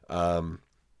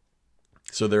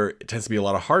 So there tends to be a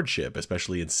lot of hardship,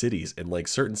 especially in cities. And like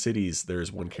certain cities,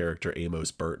 there's one character, Amos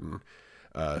Burton,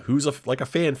 who's a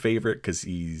fan favorite because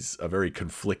he's a very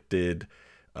conflicted,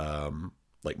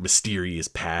 like mysterious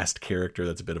past character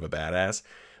that's a bit of a badass.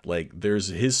 Like there's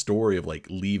his story of like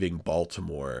leaving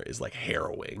Baltimore is like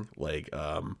harrowing. Like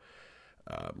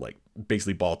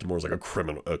basically Baltimore is like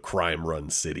a crime run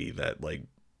city that like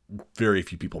very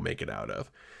few people make it out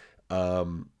of.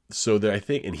 So there, I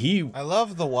think, and I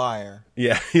love The Wire.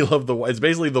 Yeah, he loved it's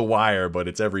basically The Wire, but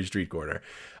it's every street corner.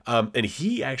 And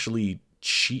he actually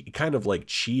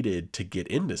cheated to get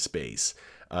into space.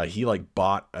 He like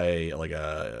bought a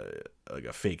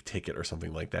fake ticket or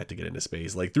something like that to get into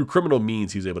space. Like through criminal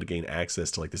means, he was able to gain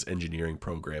access to like this engineering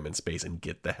program in space and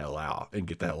get the hell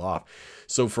off.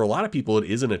 So for a lot of people, it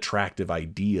is an attractive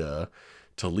idea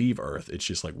to leave Earth. It's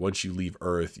just like once you leave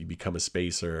Earth, you become a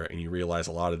spacer and you realize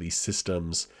a lot of these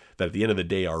systems that at the end of the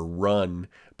day are run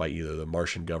by either the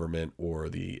Martian government or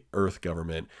the Earth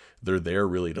government. They're there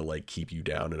really to like keep you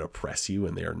down and oppress you,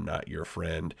 and they are not your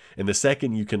friend. And the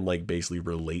second you can like basically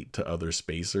relate to other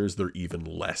spacers, they're even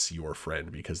less your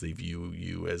friend because they view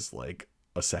you as like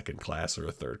a second class or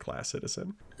a third class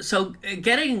citizen. So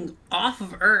getting off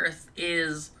of Earth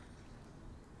is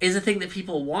a thing that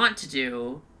people want to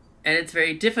do, and it's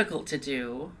very difficult to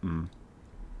do.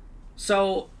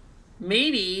 So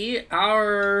maybe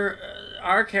our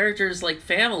character's like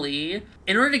family,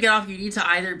 in order to get off, you need to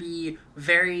either be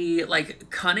very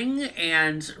like cunning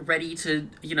and ready to,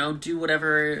 you know, do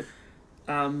whatever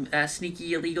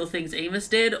sneaky illegal things Amos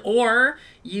did, or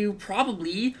you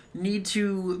probably need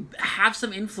to have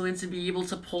some influence and be able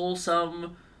to pull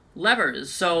some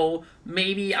levers. So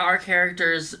maybe our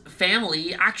character's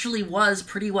family actually was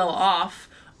pretty well off,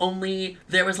 only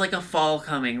there was like a fall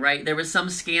coming, right? There was some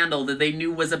scandal that they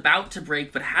knew was about to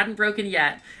break but hadn't broken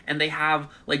yet, and they have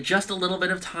like just a little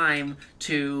bit of time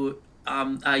to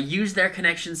use their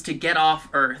connections to get off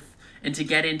Earth and to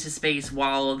get into space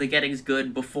while the getting's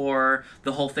good before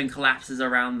the whole thing collapses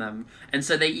around them. And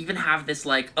so they even have this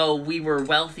like, oh, we were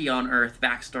wealthy on Earth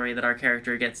backstory that our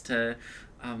character gets to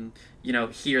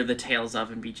hear the tales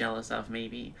of and be jealous of.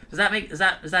 Maybe is that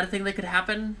a thing that could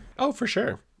happen? Oh, for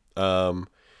sure.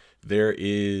 There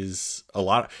is a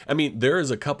lot. There is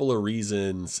a couple of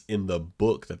reasons in the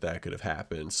book that could have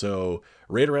happened. So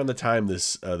right around the time the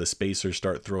spacers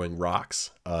start throwing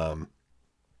rocks,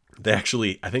 they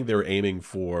actually, I think they were aiming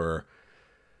for,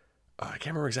 I can't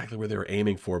remember exactly where they were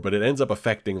aiming for, but it ends up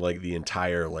affecting like the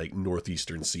entire like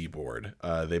northeastern seaboard.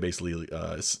 They basically,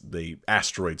 they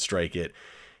asteroid strike it.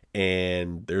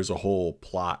 And there's a whole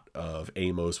plot of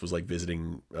Amos was like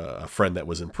visiting a friend that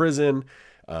was in prison,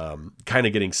 kind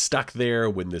of getting stuck there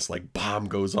when this like bomb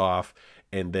goes off.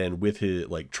 And then with his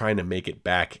like trying to make it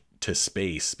back to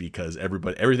space because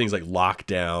everything's like locked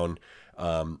down.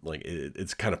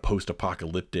 It's kind of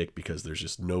post-apocalyptic because there's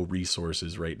just no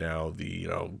resources right now. The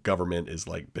government is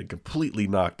like been completely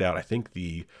knocked out. I think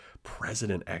the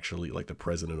president the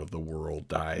president of the world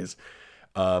dies.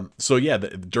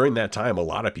 During that time, a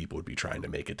lot of people would be trying to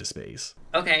make it to space.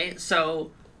 Okay,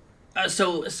 so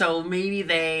maybe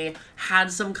they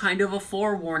had some kind of a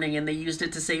forewarning and they used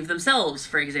it to save themselves.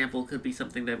 For example, could be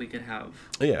something that we could have.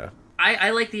 Yeah, I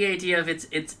like the idea of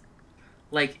it's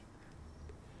like,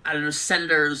 I don't know,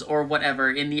 senators or whatever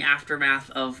in the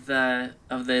aftermath of the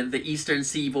eastern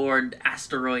seaboard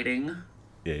asteroiding.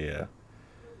 Yeah.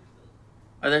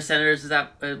 Are there senators? Is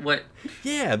that what?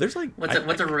 Yeah, there's like what's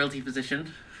a royalty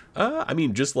position?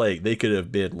 Just like they could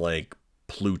have been like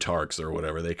Plutarchs or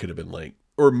whatever. They could have been like,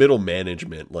 or middle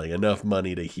management, like enough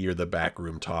money to hear the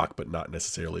backroom talk, but not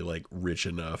necessarily like rich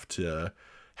enough to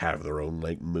have their own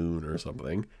like moon or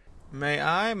something. May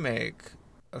I make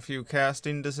a few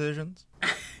casting decisions?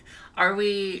 Are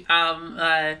we?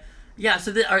 Yeah.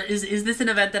 So is this an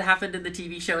event that happened in the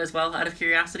TV show as well? Out of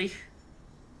curiosity.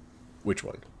 Which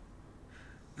one?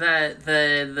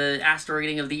 The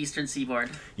asteroiding of the eastern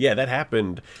seaboard. Yeah, that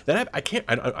happened. I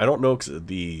don't know, because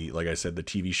like I said, the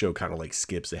TV show kind of like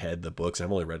skips ahead the books.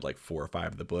 I've only read like 4 or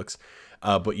 5 of the books.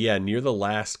 But yeah, near the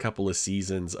last couple of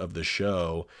seasons of the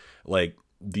show, like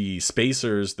the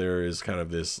spacers, there is kind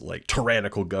of this like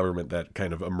tyrannical government that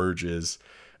kind of emerges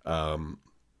from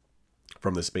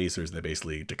the spacers that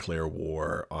basically declare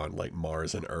war on like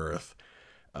Mars and Earth.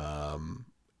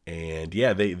 And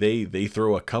yeah, they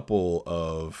throw a couple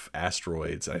of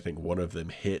asteroids. I think one of them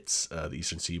hits the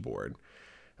eastern seaboard,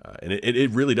 and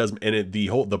it really does. And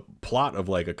the plot of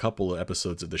like a couple of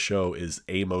episodes of the show is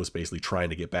Amos basically trying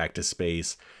to get back to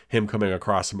space, him coming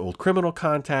across some old criminal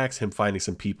contacts, him finding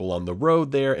some people on the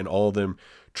road there, and all of them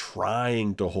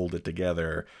trying to hold it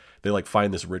together. They like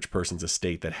find this rich person's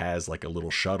estate that has like a little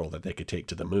shuttle that they could take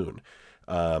to the moon.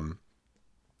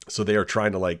 So they are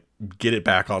trying to like get it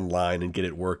back online and get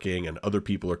it working, and other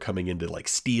people are coming in to like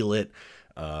steal it,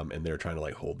 and they're trying to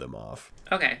like hold them off.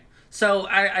 Okay, so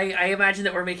I imagine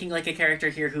that we're making like a character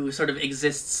here who sort of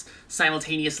exists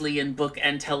simultaneously in book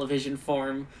and television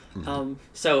form. Mm-hmm.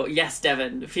 So yes,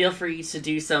 Devin, feel free to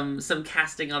do some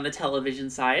casting on the television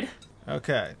side.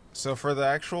 Okay, so for the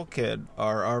actual kid,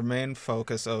 our main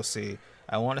focus OC,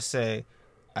 I want to say,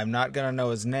 I'm not going to know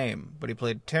his name, but he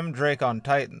played Tim Drake on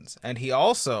Titans, and he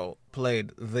also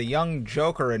played the young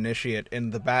Joker initiate in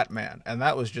The Batman, and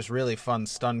that was just really fun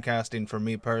stun casting for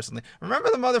me personally. Remember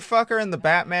the motherfucker in The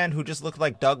Batman who just looked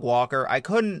like Doug Walker? I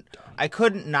couldn't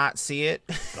not see it.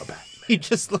 He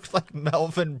just looked like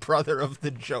Melvin, brother of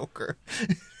the Joker.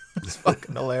 It's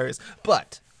fucking hilarious.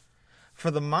 But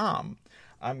for the mom,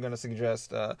 I'm going to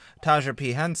suggest Taja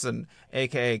P. Henson,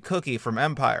 a.k.a. Cookie from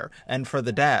Empire. And for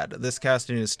the dad, this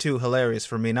casting is too hilarious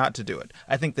for me not to do it.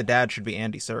 I think the dad should be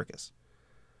Andy Serkis.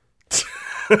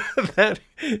 that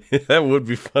would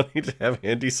be funny to have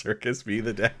Andy Serkis be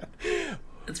the dad.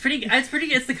 It's pretty.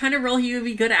 It's the kind of role he would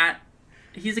be good at.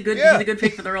 He's a good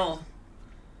pick for the role.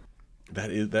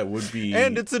 That would be,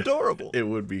 and it's adorable. It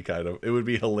would be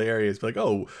hilarious. Like,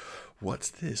 oh, what's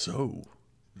this? Oh,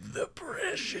 the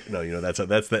pressure. No, that's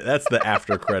the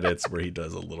after credits where he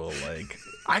does a little like,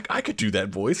 I could do that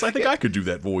voice. I think I could do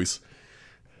that voice.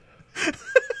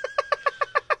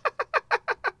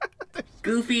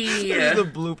 Goofy. This is the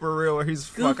blooper reel where he's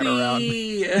fucking around.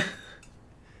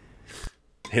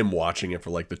 him watching it for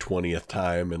like the 20th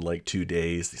time in like 2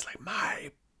 days. He's like,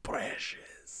 my precious.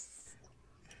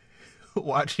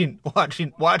 watching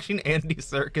Andy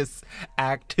Serkis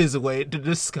act his way to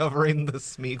discovering the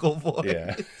Smeagol voice.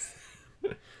 Yeah.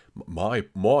 my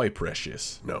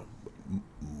precious. No.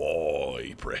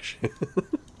 My precious.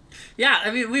 Yeah,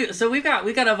 I mean, we've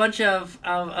got a bunch of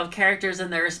characters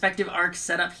and their respective arcs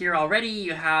set up here already.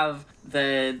 You have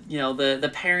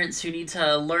the parents who need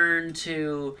to learn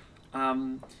to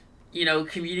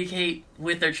communicate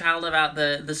with their child about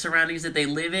the surroundings that they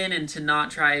live in, and to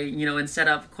not try and set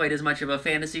up quite as much of a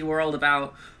fantasy world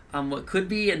about what could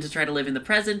be, and to try to live in the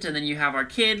present. And then you have our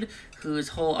kid, whose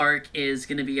whole arc is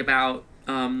going to be about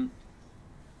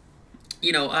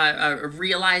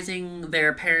realizing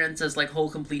their parents as like whole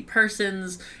complete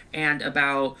persons, and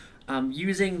about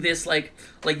using this like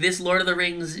this Lord of the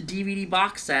Rings DVD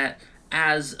box set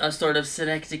as a sort of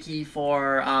synecdoche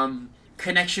for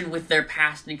connection with their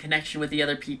past and connection with the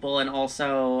other people, and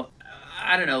also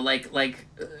I don't know,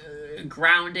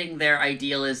 grounding their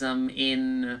idealism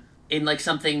in like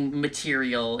something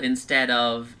material instead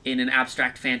of in an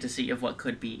abstract fantasy of what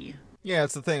could be. Yeah,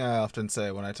 it's the thing I often say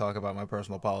when I talk about my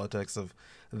personal politics of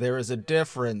there is a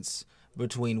difference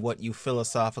between what you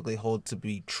philosophically hold to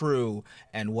be true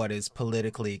and what is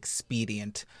politically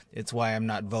expedient. It's why I'm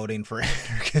not voting for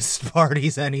anarchist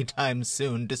parties anytime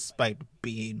soon, despite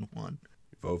being one.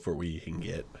 Vote for what you can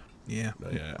get. Yeah,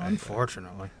 No, yeah,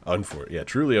 unfortunately.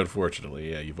 Truly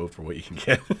unfortunately. Yeah, you vote for what you can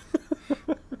get.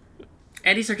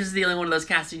 Andy Serkis is the only one of those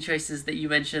casting choices that you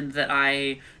mentioned that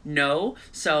I know,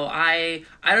 so I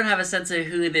don't have a sense of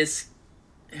who this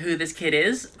kid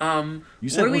is. You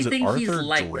said, what do we was think it Arthur he's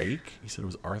like? Drake? You said it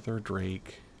was Arthur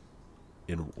Drake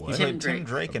in what? He played Tim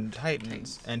Drake in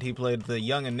Titans, and he played the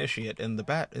young initiate in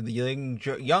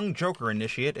the young Joker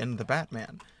initiate in the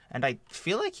Batman. And I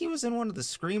feel like he was in one of the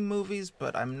Scream movies,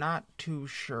 but I'm not too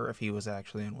sure if he was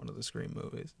actually in one of the Scream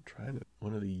movies.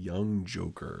 One of the young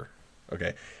Joker.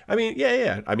 Okay. I mean,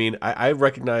 yeah. I mean, I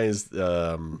recognized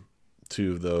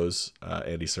two of those,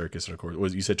 Andy Serkis, and of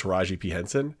course, you said Taraji P.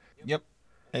 Henson? Yep.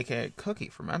 AKA Cookie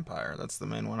from Empire. That's the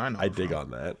main one I know. I dig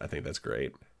on that. I think that's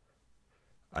great.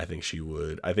 I think she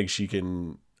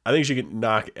can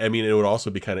knock. I mean, it would also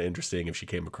be kind of interesting if she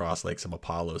came across like some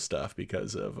Apollo stuff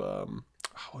because of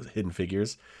Hidden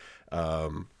Figures.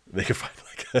 They could find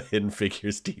like a Hidden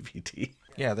Figures DVD.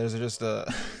 Yeah, there's just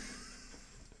a.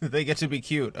 They get to be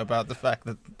cute about the fact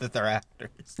that they're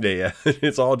actors. Yeah.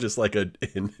 It's all just like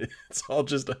it's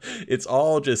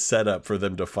all just set up for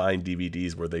them to find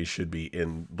DVDs where they should be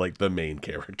in like the main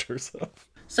characters of.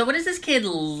 So what is this kid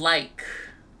like?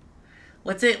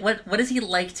 What does he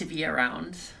like to be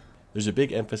around? There's a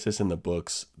big emphasis in the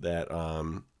books that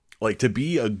like to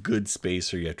be a good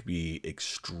spacer, you have to be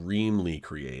extremely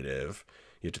creative.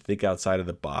 You have to think outside of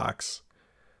the box.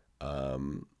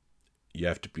 You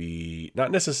have to be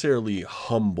not necessarily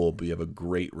humble, but you have a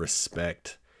great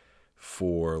respect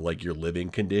for like your living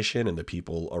condition and the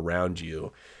people around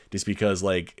you. Just because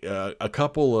like a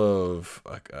couple of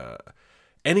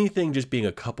anything just being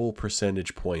a couple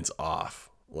percentage points off,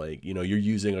 like, you're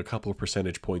using a couple of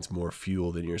percentage points more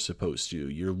fuel than you're supposed to.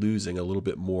 You're losing a little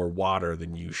bit more water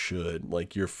than you should.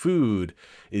 Like your food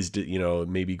is,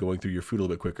 maybe going through your food a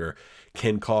little bit quicker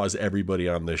can cause everybody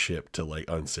on the ship to like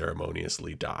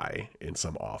unceremoniously die in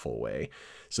some awful way.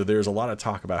 So there's a lot of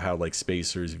talk about how like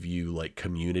spacers view like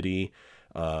community,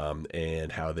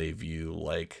 and how they view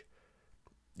like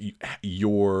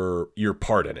your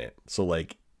part in it. So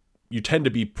like, you tend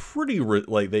to be pretty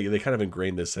like they kind of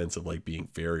ingrain this sense of like being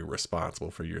very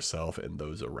responsible for yourself and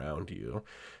those around you.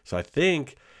 So I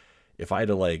think if I had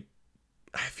to like,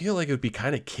 I feel like it would be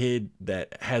kind of kid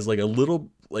that has like a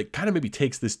little like kind of maybe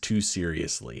takes this too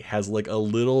seriously, has like a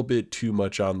little bit too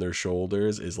much on their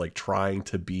shoulders, is like trying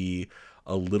to be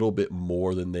a little bit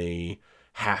more than they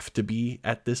have to be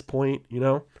at this point,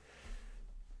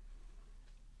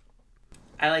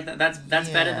 I like that. That's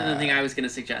better than the thing I was going to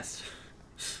suggest.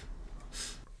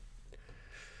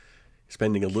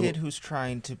 Spending a little kid who's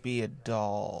trying to be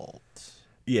adult.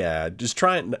 Yeah, just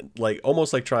trying like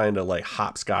almost like trying to like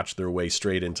hopscotch their way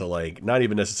straight into like not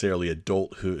even necessarily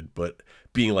adulthood, but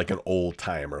being like an old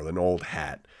timer, an old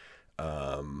hat,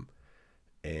 and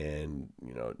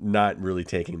not really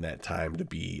taking that time to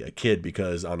be a kid,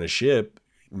 because on a ship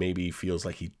maybe feels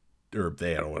like I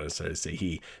don't want to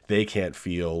say they can't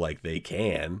feel like they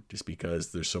can, just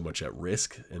because there's so much at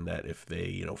risk, and that if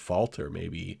they falter,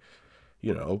 maybe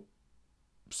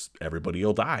everybody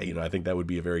will die. I think that would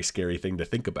be a very scary thing to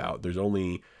think about. There's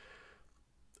only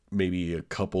maybe a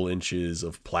couple inches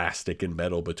of plastic and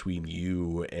metal between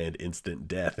you and instant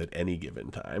death at any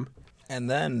given time. And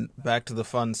then, back to the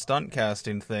fun stunt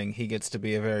casting thing, he gets to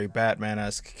be a very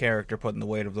Batman-esque character putting the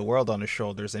weight of the world on his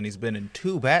shoulders, and he's been in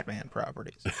 2 Batman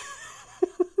properties. He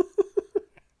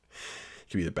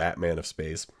could be the Batman of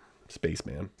space.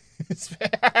 Spaceman.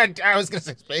 I was going to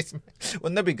say Spaceman.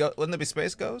 Wouldn't that be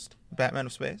Space Ghost? Batman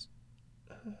of Space?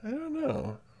 I don't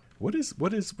know. What is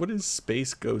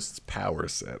Space Ghost's power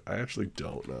set? I actually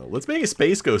don't know. Let's make a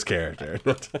Space Ghost character.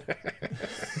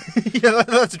 Yeah,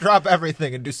 let's drop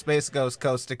everything and do Space Ghost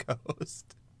coast to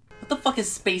coast. What the fuck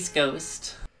is Space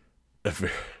Ghost?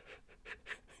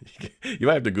 You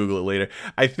might have to Google it later.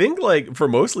 I think like for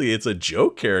mostly it's a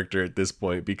joke character at this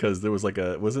point because there was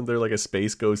wasn't there like a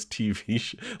Space Ghost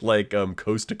TV like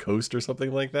Coast to Coast or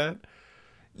something like that?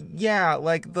 Yeah,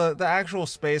 like the actual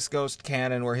Space Ghost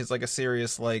canon where he's like a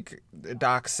serious like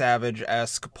Doc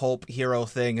Savage-esque pulp hero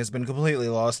thing has been completely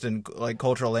lost in like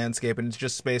cultural landscape, and it's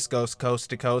just Space Ghost Coast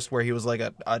to Coast where he was like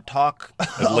a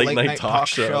late night talk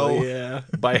show. Yeah,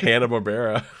 by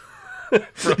Hanna-Barbera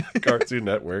from Cartoon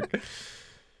Network.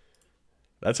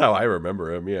 That's how I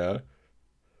remember him, yeah.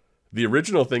 The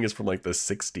original thing is from like the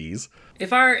 60s.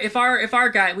 If our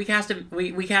guy, we cast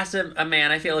him a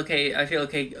man, I feel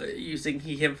okay using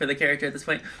him for the character at this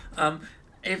point.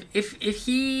 If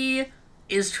he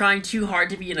is trying too hard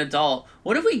to be an adult,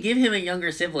 what if we give him a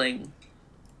younger sibling?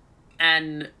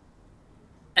 And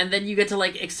then you get to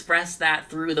like express that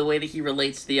through the way that he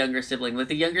relates to the younger sibling. Like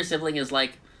the younger sibling is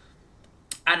like,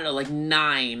 I don't know, like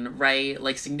 9, right?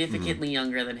 Like significantly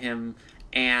younger than him,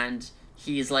 and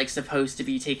he's like supposed to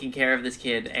be taking care of this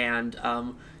kid, and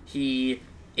he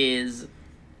is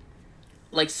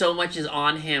like so much is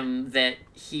on him that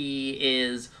he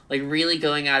is like really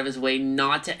going out of his way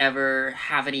not to ever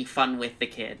have any fun with the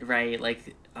kid, right?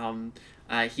 Like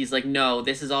he's like, no,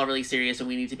 this is all really serious and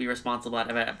we need to be responsible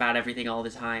about everything all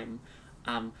the time,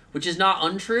 which is not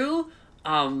untrue.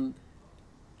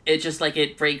 It just like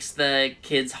it breaks the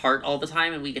kid's heart all the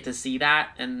time, and we get to see that,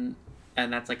 and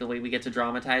that's like the way we get to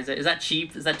dramatize it. Is that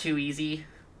cheap? Is that too easy?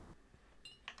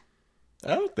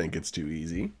 I don't think it's too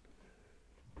easy.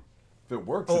 If it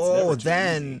works, it's never too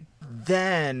easy.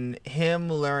 Then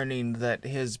him learning that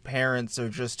his parents are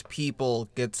just people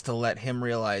gets to let him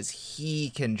realize he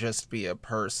can just be a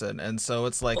person, and so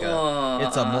it's like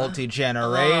it's a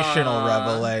multi-generational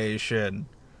revelation.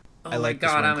 Oh my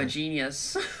god, I'm a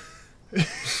genius.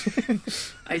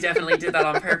 I definitely did that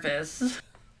on purpose.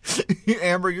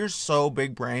 Amber, you're so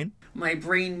big brain. My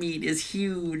brain meat is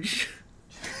huge.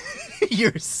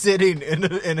 You're sitting in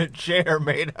a chair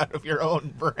made out of your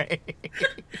own brain.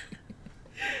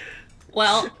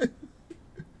 Well,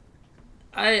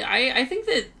 I think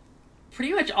that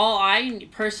pretty much all I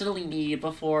personally need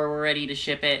before we're ready to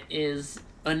ship it is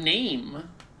a name.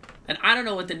 And I don't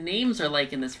know what the names are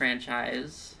like in this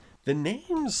franchise. The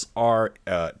names are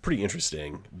pretty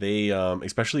interesting. They,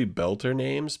 especially Belter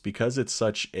names, because it's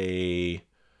such a...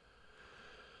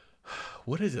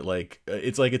 What is it like?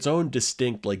 It's like its own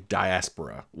distinct like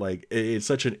diaspora. Like it's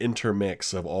such an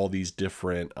intermix of all these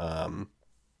different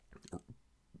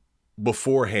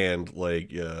beforehand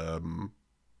like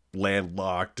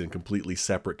landlocked and completely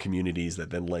separate communities that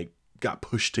then like got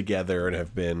pushed together and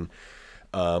have been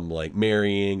like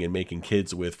marrying and making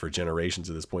kids with for generations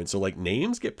at this point. So like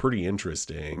names get pretty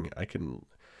interesting. I can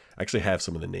actually have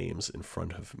some of the names in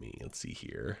front of me. Let's see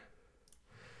here.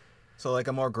 So like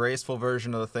a more graceful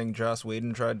version of the thing Joss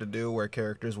Whedon tried to do where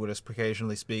characters would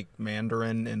occasionally speak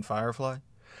Mandarin in Firefly?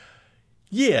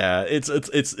 Yeah, it's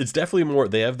definitely more,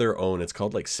 they have their own, it's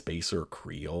called like Spacer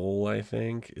Creole, I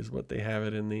think, is what they have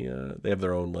it in the, they have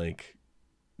their own like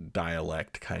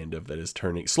dialect kind of that is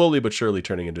turning, slowly but surely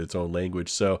turning into its own language.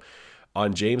 So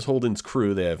on James Holden's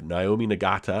crew, they have Naomi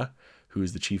Nagata, who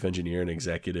is the chief engineer and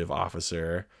executive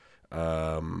officer.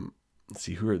 Let's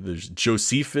see, there's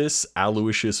Josephus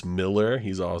Aloysius Miller.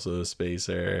 He's also a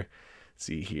spacer. Let's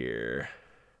see here.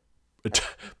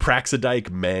 Praxidike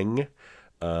Meng,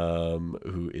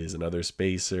 who is another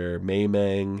spacer. Mei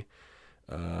Meng.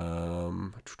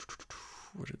 What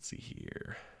did it see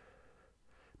here?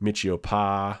 Michio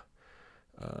Pa.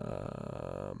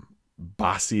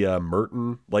 Basia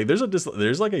Merton. Like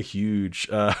there's like a huge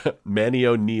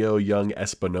Manio Neo Young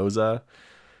Espinoza.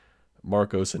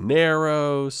 Marcos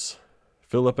Aneros.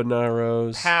 Philip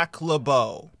Anaros. Pac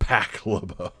Labo.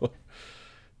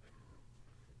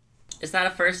 Is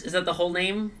that Is that the whole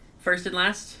name? First and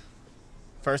last?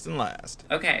 First and last.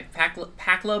 Okay. Pac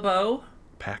Labo.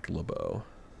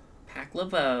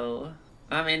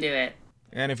 I'm into it.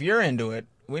 And if you're into it,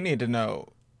 we need to know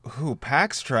who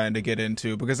Pac's trying to get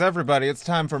into, because everybody, it's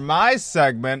time for my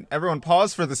segment. Everyone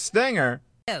pause for the stinger.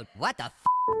 Dude, what the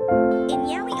In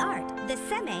Yaoi art, the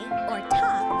seme, or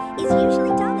top, is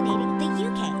usually dominating the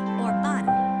UK or bottom.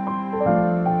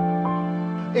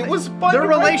 It was fun. Their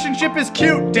relationship is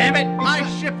cute, damn it! I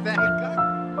ship that.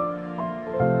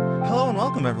 Hello and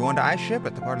welcome everyone to I Ship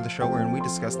It, the part of the show wherein we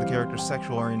discuss the character's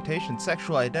sexual orientation,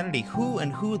 sexual identity,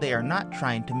 who they are not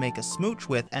trying to make a smooch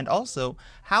with, and also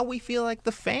how we feel like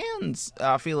the fans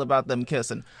feel about them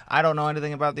kissing. I don't know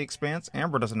anything about The Expanse.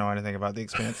 Amber doesn't know anything about The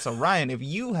Expanse. So Ryan, if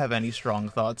you have any strong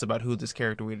thoughts about who this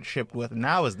character we'd shipped with,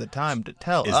 now is the time to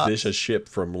tell us. Is this a ship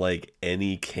from like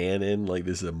any canon? Like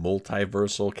this is a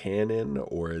multiversal canon,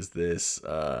 or is this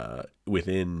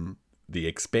within The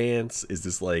Expanse? Is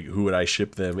this like, who would I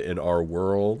ship them in our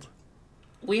world?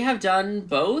 We have done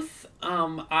both.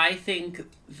 I think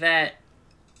that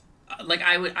like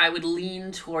I would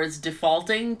lean towards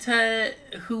defaulting to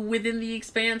who within The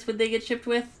Expanse would they get shipped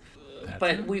with.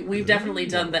 But we've definitely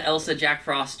done the Elsa Jack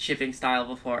Frost shipping style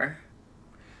before.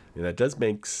 And that does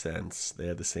make sense. They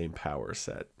have the same power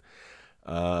set.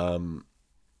 The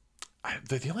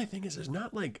only thing is there's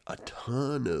not like a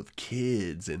ton of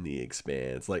kids in The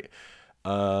Expanse. Like,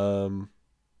 you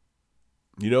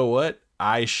know what?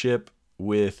 I ship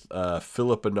with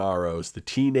Philip Inaros, the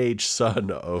teenage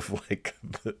son of like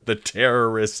the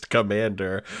terrorist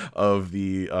commander of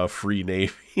the Free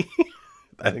Navy.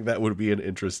 I think that would be an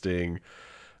interesting,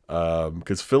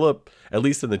 because Philip, at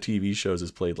least in the TV shows, is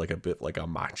played like a bit like a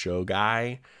macho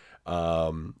guy,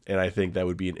 and I think that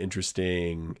would be an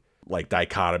interesting like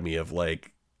dichotomy of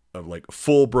like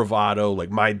full bravado,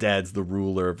 like my dad's the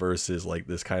ruler, versus like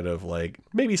this kind of like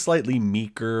maybe slightly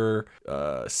meeker,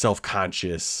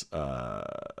 self-conscious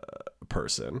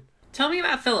person. Tell me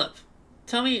about Philip.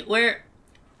 Tell me where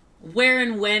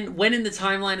and when in the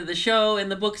timeline of the show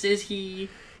and the books is he?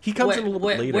 He comes in a little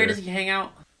bit later. Where does he hang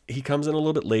out? He comes in a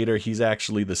little bit later. He's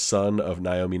actually the son of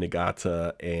Naomi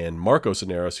Nagata and Marcos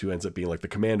Inaros, who ends up being like the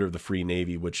commander of the Free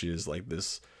Navy, which is like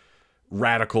this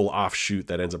radical offshoot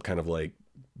that ends up kind of like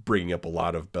bringing up a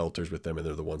lot of belters with them, and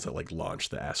they're the ones that like launch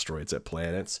the asteroids at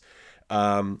planets.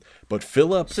 But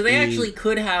Philip, so they actually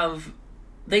could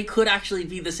actually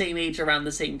be the same age around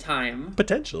the same time,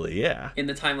 potentially, yeah, in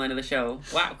the timeline of the show.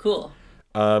 Wow, cool.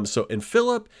 So in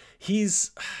Philip,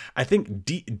 he's, I think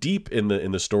deep in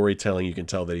the storytelling, you can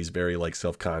tell that he's very like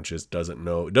self-conscious, doesn't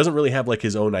really have like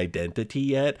his own identity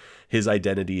yet. His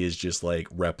identity is just like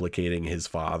replicating his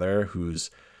father,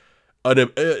 who's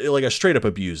like a straight up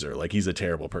abuser. Like he's a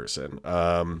terrible person.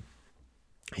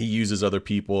 He uses other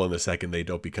people, and the second they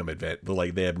don't become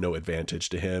they have no advantage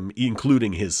to him,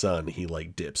 including his son, he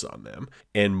like dips on them.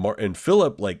 And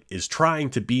Philip like is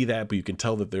trying to be that, but you can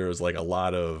tell that there is like a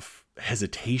lot of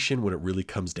hesitation when it really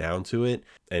comes down to it.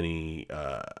 And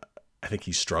I think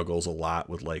he struggles a lot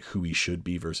with like who he should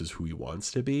be versus who he wants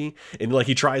to be, and like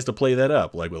he tries to play that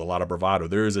up like with a lot of bravado.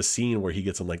 There is a scene where he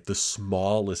gets in like the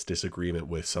smallest disagreement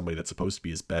with somebody that's supposed to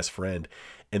be his best friend,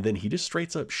 and then he just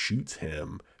straight up shoots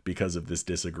him because of this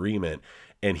disagreement,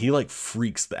 and he like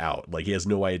freaks out. Like he has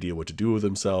no idea what to do with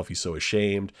himself. He's so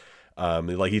ashamed.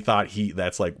 Like he thought he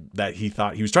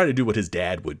was trying to do what his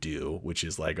dad would do, which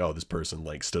is like, oh, this person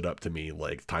like stood up to me,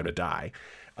 like time to die.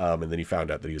 And then he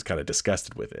found out that he was kind of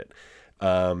disgusted with it.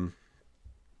 So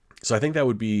I think that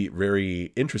would be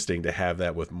very interesting to have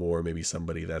that with maybe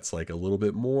somebody that's like a little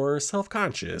bit more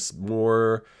self-conscious,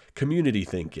 more community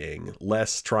thinking,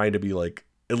 less trying to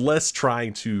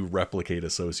replicate a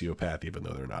sociopath, even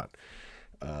though they're not.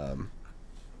 I'm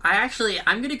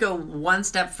going to go one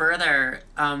step further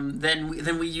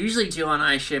than we usually do on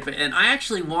iShip, and I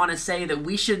actually want to say that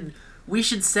we should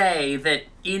say that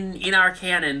in our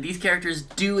canon, these characters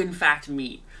do in fact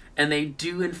meet, and they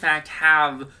do in fact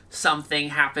have something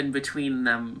happen between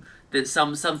them, that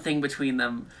something between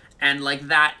them, and like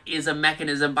that is a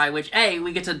mechanism by which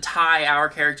we get to tie our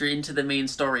character into the main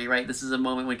story, right? This is a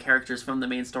moment when characters from the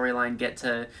main storyline get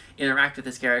to interact with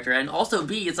this character, and also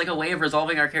B, it's like a way of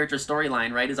resolving our character's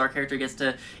storyline, right? As our character gets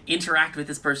to interact with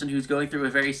this person who's going through a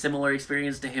very similar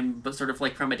experience to him, but sort of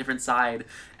like from a different side,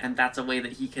 and that's a way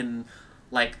that he can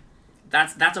like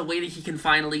that's a way that he can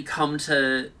finally come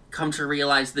to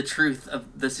realize the truth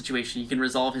of the situation. He can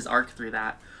resolve his arc through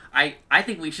that. I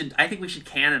think we should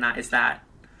canonize that.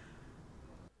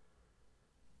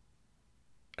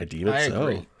 I deem it so.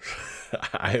 Agree.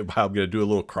 I'm going to do a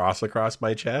little cross across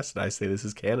my chest, and I say this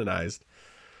is canonized.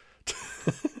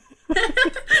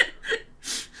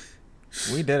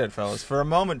 We did it, fellas. For a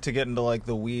moment, to get into like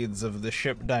the weeds of the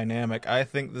ship dynamic, I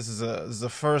think this is a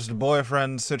first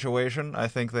boyfriend situation. I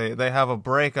think they have a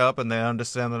breakup and they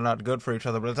understand they're not good for each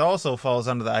other, but it also falls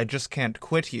under the I just can't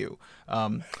quit you.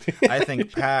 I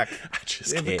think Pac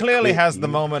clearly has the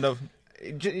moment of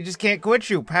He just can't quit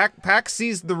you. Pac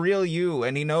sees the real you,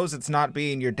 and he knows it's not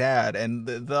being your dad. And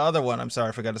the other one, I'm sorry,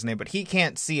 I forgot his name, but he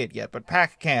can't see it yet. But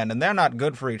Pac can, and they're not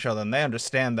good for each other, and they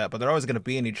understand that. But they're always going to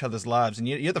be in each other's lives. And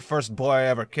you're the first boy I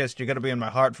ever kissed. You're going to be in my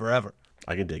heart forever.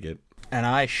 I can dig it. And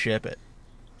I ship it.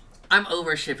 I'm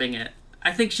over shipping it.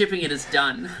 I think shipping it is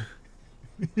done.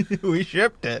 We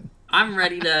shipped it. I'm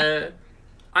ready to.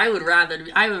 I would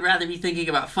rather be thinking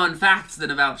about fun facts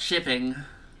than about shipping.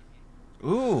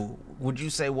 Ooh, would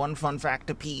you say one fun fact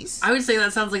apiece? I would say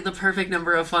that sounds like the perfect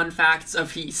number of fun facts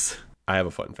apiece. I have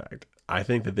a fun fact. I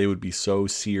think that they would be so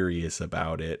serious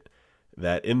about it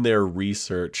that in their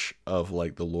research of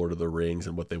like the Lord of the Rings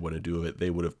and what they want to do with it, they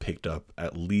would have picked up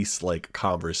at least like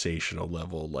conversational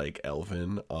level, like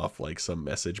Elven off like some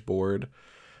message board.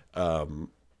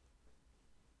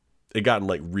 It gotten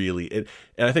like really, and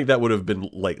I think that would have been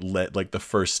like the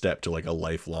first step to like a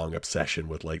lifelong obsession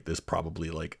with like this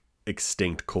probably like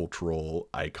extinct cultural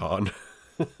icon.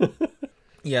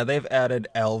 Yeah, they've added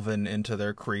Elven into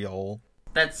their Creole.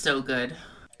 That's so good.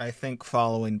 I think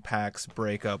following Pac's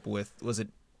breakup with, was it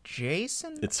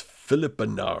Jason? It's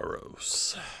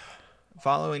Filipinaros.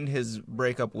 Following his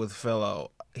breakup with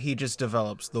Philo, he just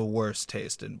develops the worst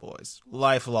taste in boys.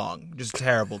 Lifelong. Just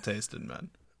terrible taste in men.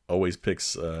 Always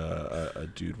picks a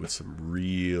dude with some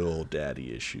real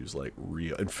daddy issues, like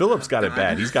real. And Philip's got it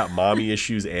bad. He's got mommy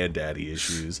issues and daddy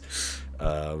issues.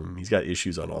 He's got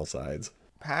issues on all sides.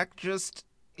 Pac just,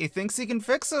 he thinks he can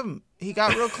fix him. He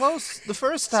got real close the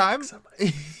first time.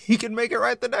 He can make it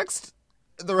right the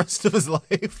rest of his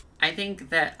life. I think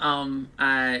that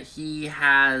he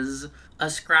has a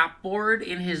scrap board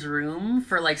in his room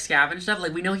for like scavenge stuff.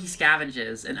 Like we know he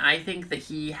scavenges, and I think that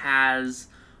he has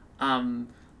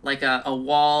like a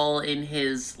wall in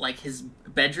his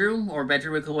bedroom or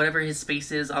bedroom, whatever his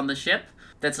space is on the ship.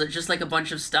 That's just like a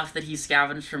bunch of stuff that he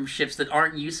scavenged from ships that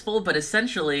aren't useful, but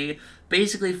essentially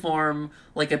basically form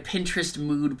like a Pinterest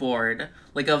mood board,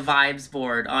 like a vibes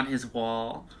board on his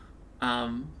wall.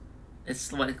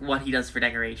 It's what he does for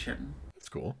decoration. That's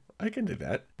cool. I can do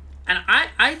that. And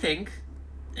I think,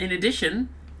 in addition,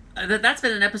 that's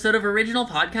been an episode of Original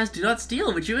Podcast Do Not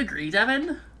Steal. Would you agree,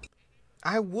 Devin?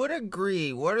 I would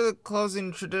agree. What are the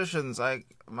closing traditions? I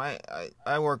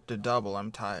worked a double.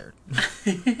 I'm tired.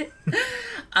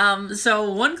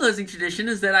 So one closing tradition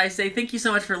is that I say thank you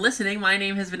so much for listening. My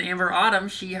name has been Amber Autumn,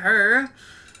 she, her.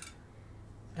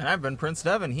 And I've been Prince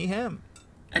Devin, he, him.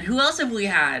 And who else have we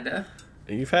had?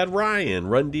 And you've had Ryan,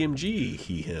 Run DMG,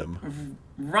 he, him.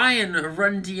 Ryan,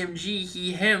 Run DMG,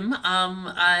 he, him.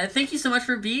 Thank you so much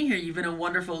for being here. You've been a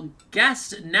wonderful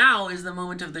guest. Now is the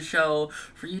moment of the show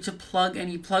for you to plug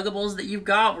any pluggables that you've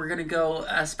got. We're going to go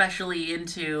especially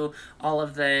into all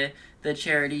of the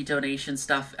charity donation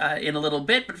stuff in a little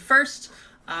bit. But first,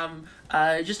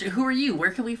 just who are you? Where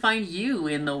can we find you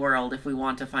in the world if we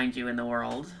want to find you in the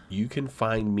world? You can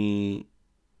find me...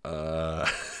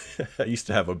 I used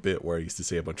to have a bit where I used to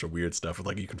say a bunch of weird stuff,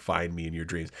 like you can find me in your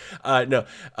dreams. No,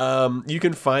 you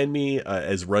can find me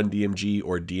as Run DMG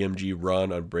or DMG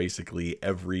Run on basically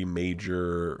every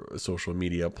major social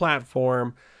media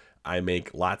platform. I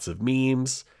make lots of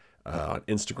memes on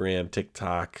Instagram,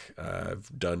 TikTok.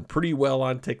 I've done pretty well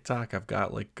on TikTok. I've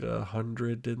got like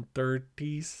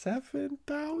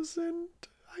 137,000,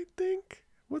 I think.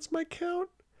 What's my count?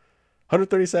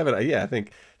 137. Yeah, I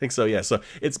think so. Yeah, so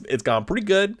it's gone pretty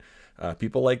good.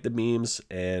 People like the memes,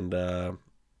 and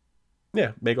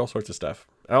yeah, make all sorts of stuff.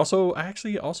 I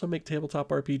actually also make tabletop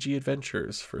RPG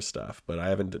adventures for stuff, but I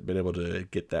haven't been able to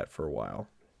get that for a while.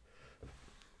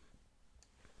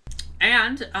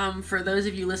 And for those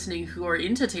of you listening who are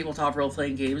into tabletop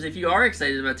role-playing games, if you are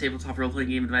excited about tabletop role-playing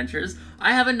game adventures,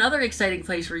 I have another exciting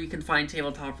place where you can find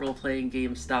tabletop role-playing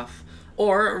game stuff.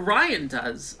 Or Ryan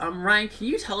does. Ryan, can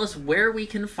you tell us where we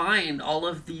can find all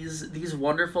of these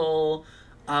wonderful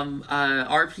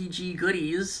RPG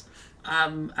goodies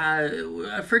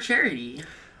for charity?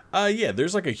 Yeah,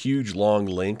 there's like a huge long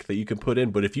link that you can put in,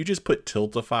 but if you just put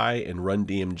Tiltify and Run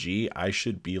DMG, I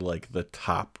should be like the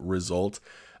top result.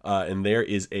 And there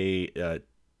is a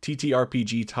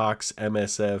TTRPG Talks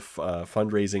MSF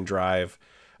fundraising drive.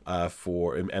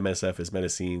 For MSF is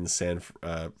Medicines Sans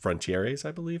Frontieres,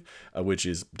 I believe, which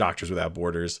is Doctors Without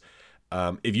Borders.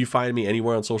 If you find me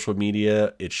anywhere on social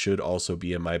media, it should also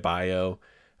be in my bio.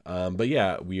 But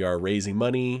yeah, we are raising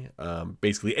money,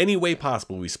 basically any way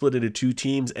possible. We split it into two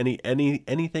teams.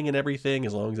 Anything and everything,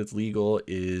 as long as it's legal,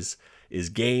 is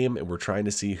game. And we're trying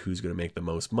to see who's going to make the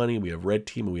most money. We have red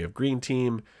team and we have green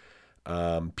team.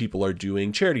 People are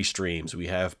doing charity streams. We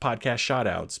have podcast shout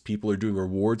outs. People are doing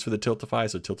rewards for the Tiltify.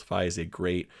 So Tiltify is a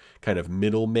great kind of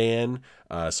middleman.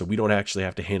 So we don't actually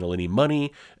have to handle any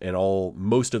money, and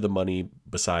most of the money,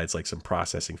 besides like some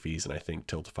processing fees, and I think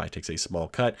Tiltify takes a small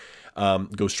cut,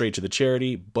 goes straight to the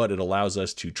charity, but it allows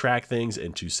us to track things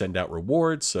and to send out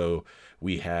rewards. So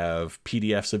we have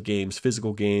PDFs of games,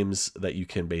 physical games that you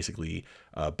can basically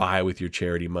buy with your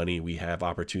charity money. We have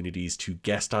opportunities to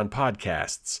guest on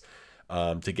podcasts,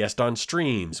 to guest on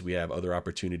streams. We have other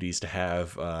opportunities to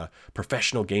have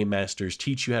professional game masters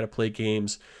teach you how to play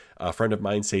games. A friend of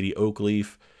mine, Sadie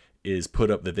Oakleaf, is put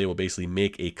up that they will basically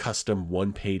make a custom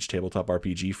one-page tabletop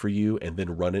RPG for you and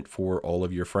then run it for all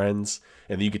of your friends.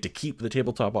 And then you get to keep the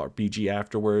tabletop RPG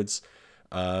afterwards.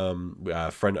 Another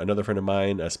friend of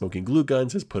mine, Smoking Glue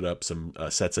Guns, has put up some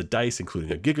sets of dice,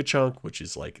 including a Gigachunk, which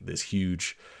is like this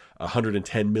huge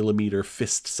 110 millimeter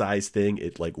fist size thing.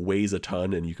 It like weighs a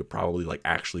ton, and you could probably like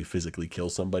actually physically kill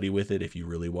somebody with it if you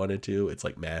really wanted to. It's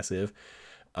like massive.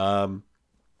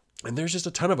 And there's just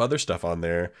a ton of other stuff on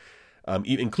there,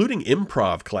 including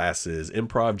improv classes.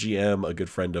 Improv GM, a good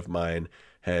friend of mine,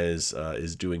 is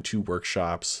doing 2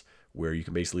 workshops where you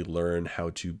can basically learn how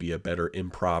to be a better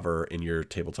improver in your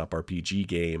tabletop RPG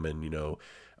game, and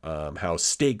how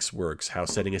stakes works, how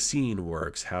setting a scene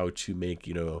works, how to make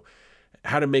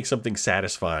something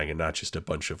satisfying and not just a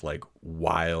bunch of like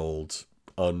wild,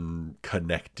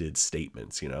 unconnected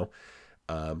statements.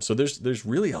 So there's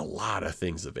really a lot of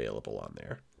things available on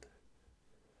there.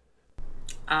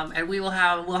 And we'll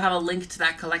have a link to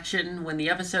that collection when the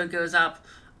episode goes up.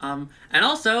 And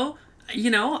also,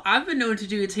 I've been known to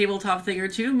do a tabletop thing or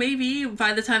two. Maybe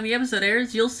by the time the episode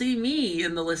airs, you'll see me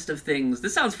in the list of things.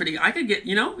 This sounds pretty. I could get,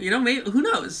 maybe, who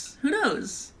knows?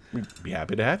 We'd be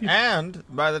happy to have you. And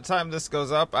by the time this goes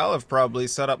up, I'll have probably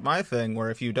set up my thing where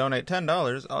if you donate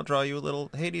 $10, I'll draw you a little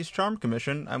Hades Charm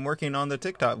commission. I'm working on the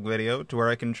TikTok video to where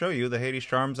I can show you the Hades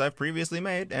Charms I've previously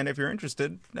made. And if you're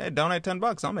interested, donate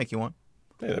 $10. I'll make you one.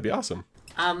 Hey, that'd be awesome.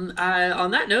 On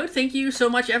that note, thank you so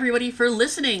much, everybody, for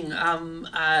listening.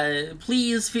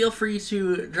 Please feel free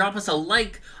to drop us a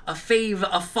like, a fave,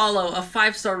 a follow, a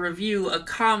 5-star review, a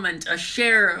comment, a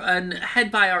share, and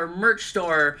head by our merch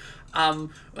store,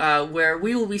 where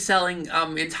we will be selling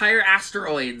entire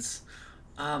asteroids.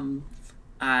 You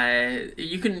can throw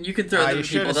them to people. You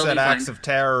should have They'll said be acts fine. of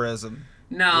terrorism.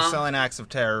 No. We're selling acts of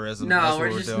terrorism. No, That's what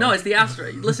we're just doing. no. It's the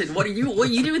asteroid. Listen, what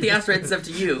you do with the asteroids is up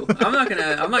to you. I'm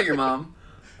not your mom.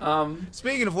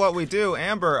 Speaking of what we do,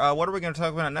 Amber, what are we going to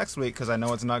talk about next week? Because I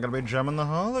know it's not going to be Gem and the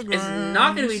Holograms. It's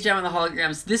not going to be Gem and the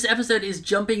Holograms. This episode is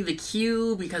jumping the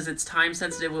queue because it's time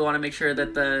sensitive. We want to make sure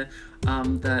that the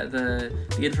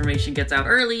information gets out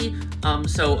early.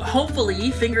 So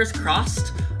hopefully, fingers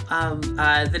crossed,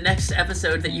 the next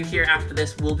episode that you hear after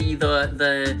this will be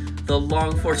the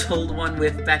long foretold one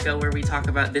with Becca, where we talk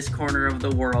about this corner of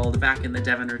the world back in the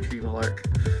Devon Retrieval arc.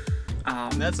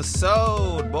 That's a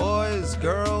sewed, boys,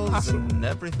 girls, awesome. And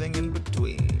everything in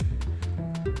between.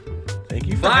 Thank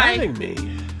you for Bye. having me.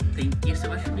 Thank you so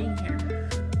much for being here.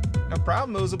 No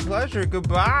problem. It was a pleasure.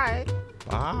 Goodbye.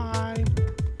 Bye.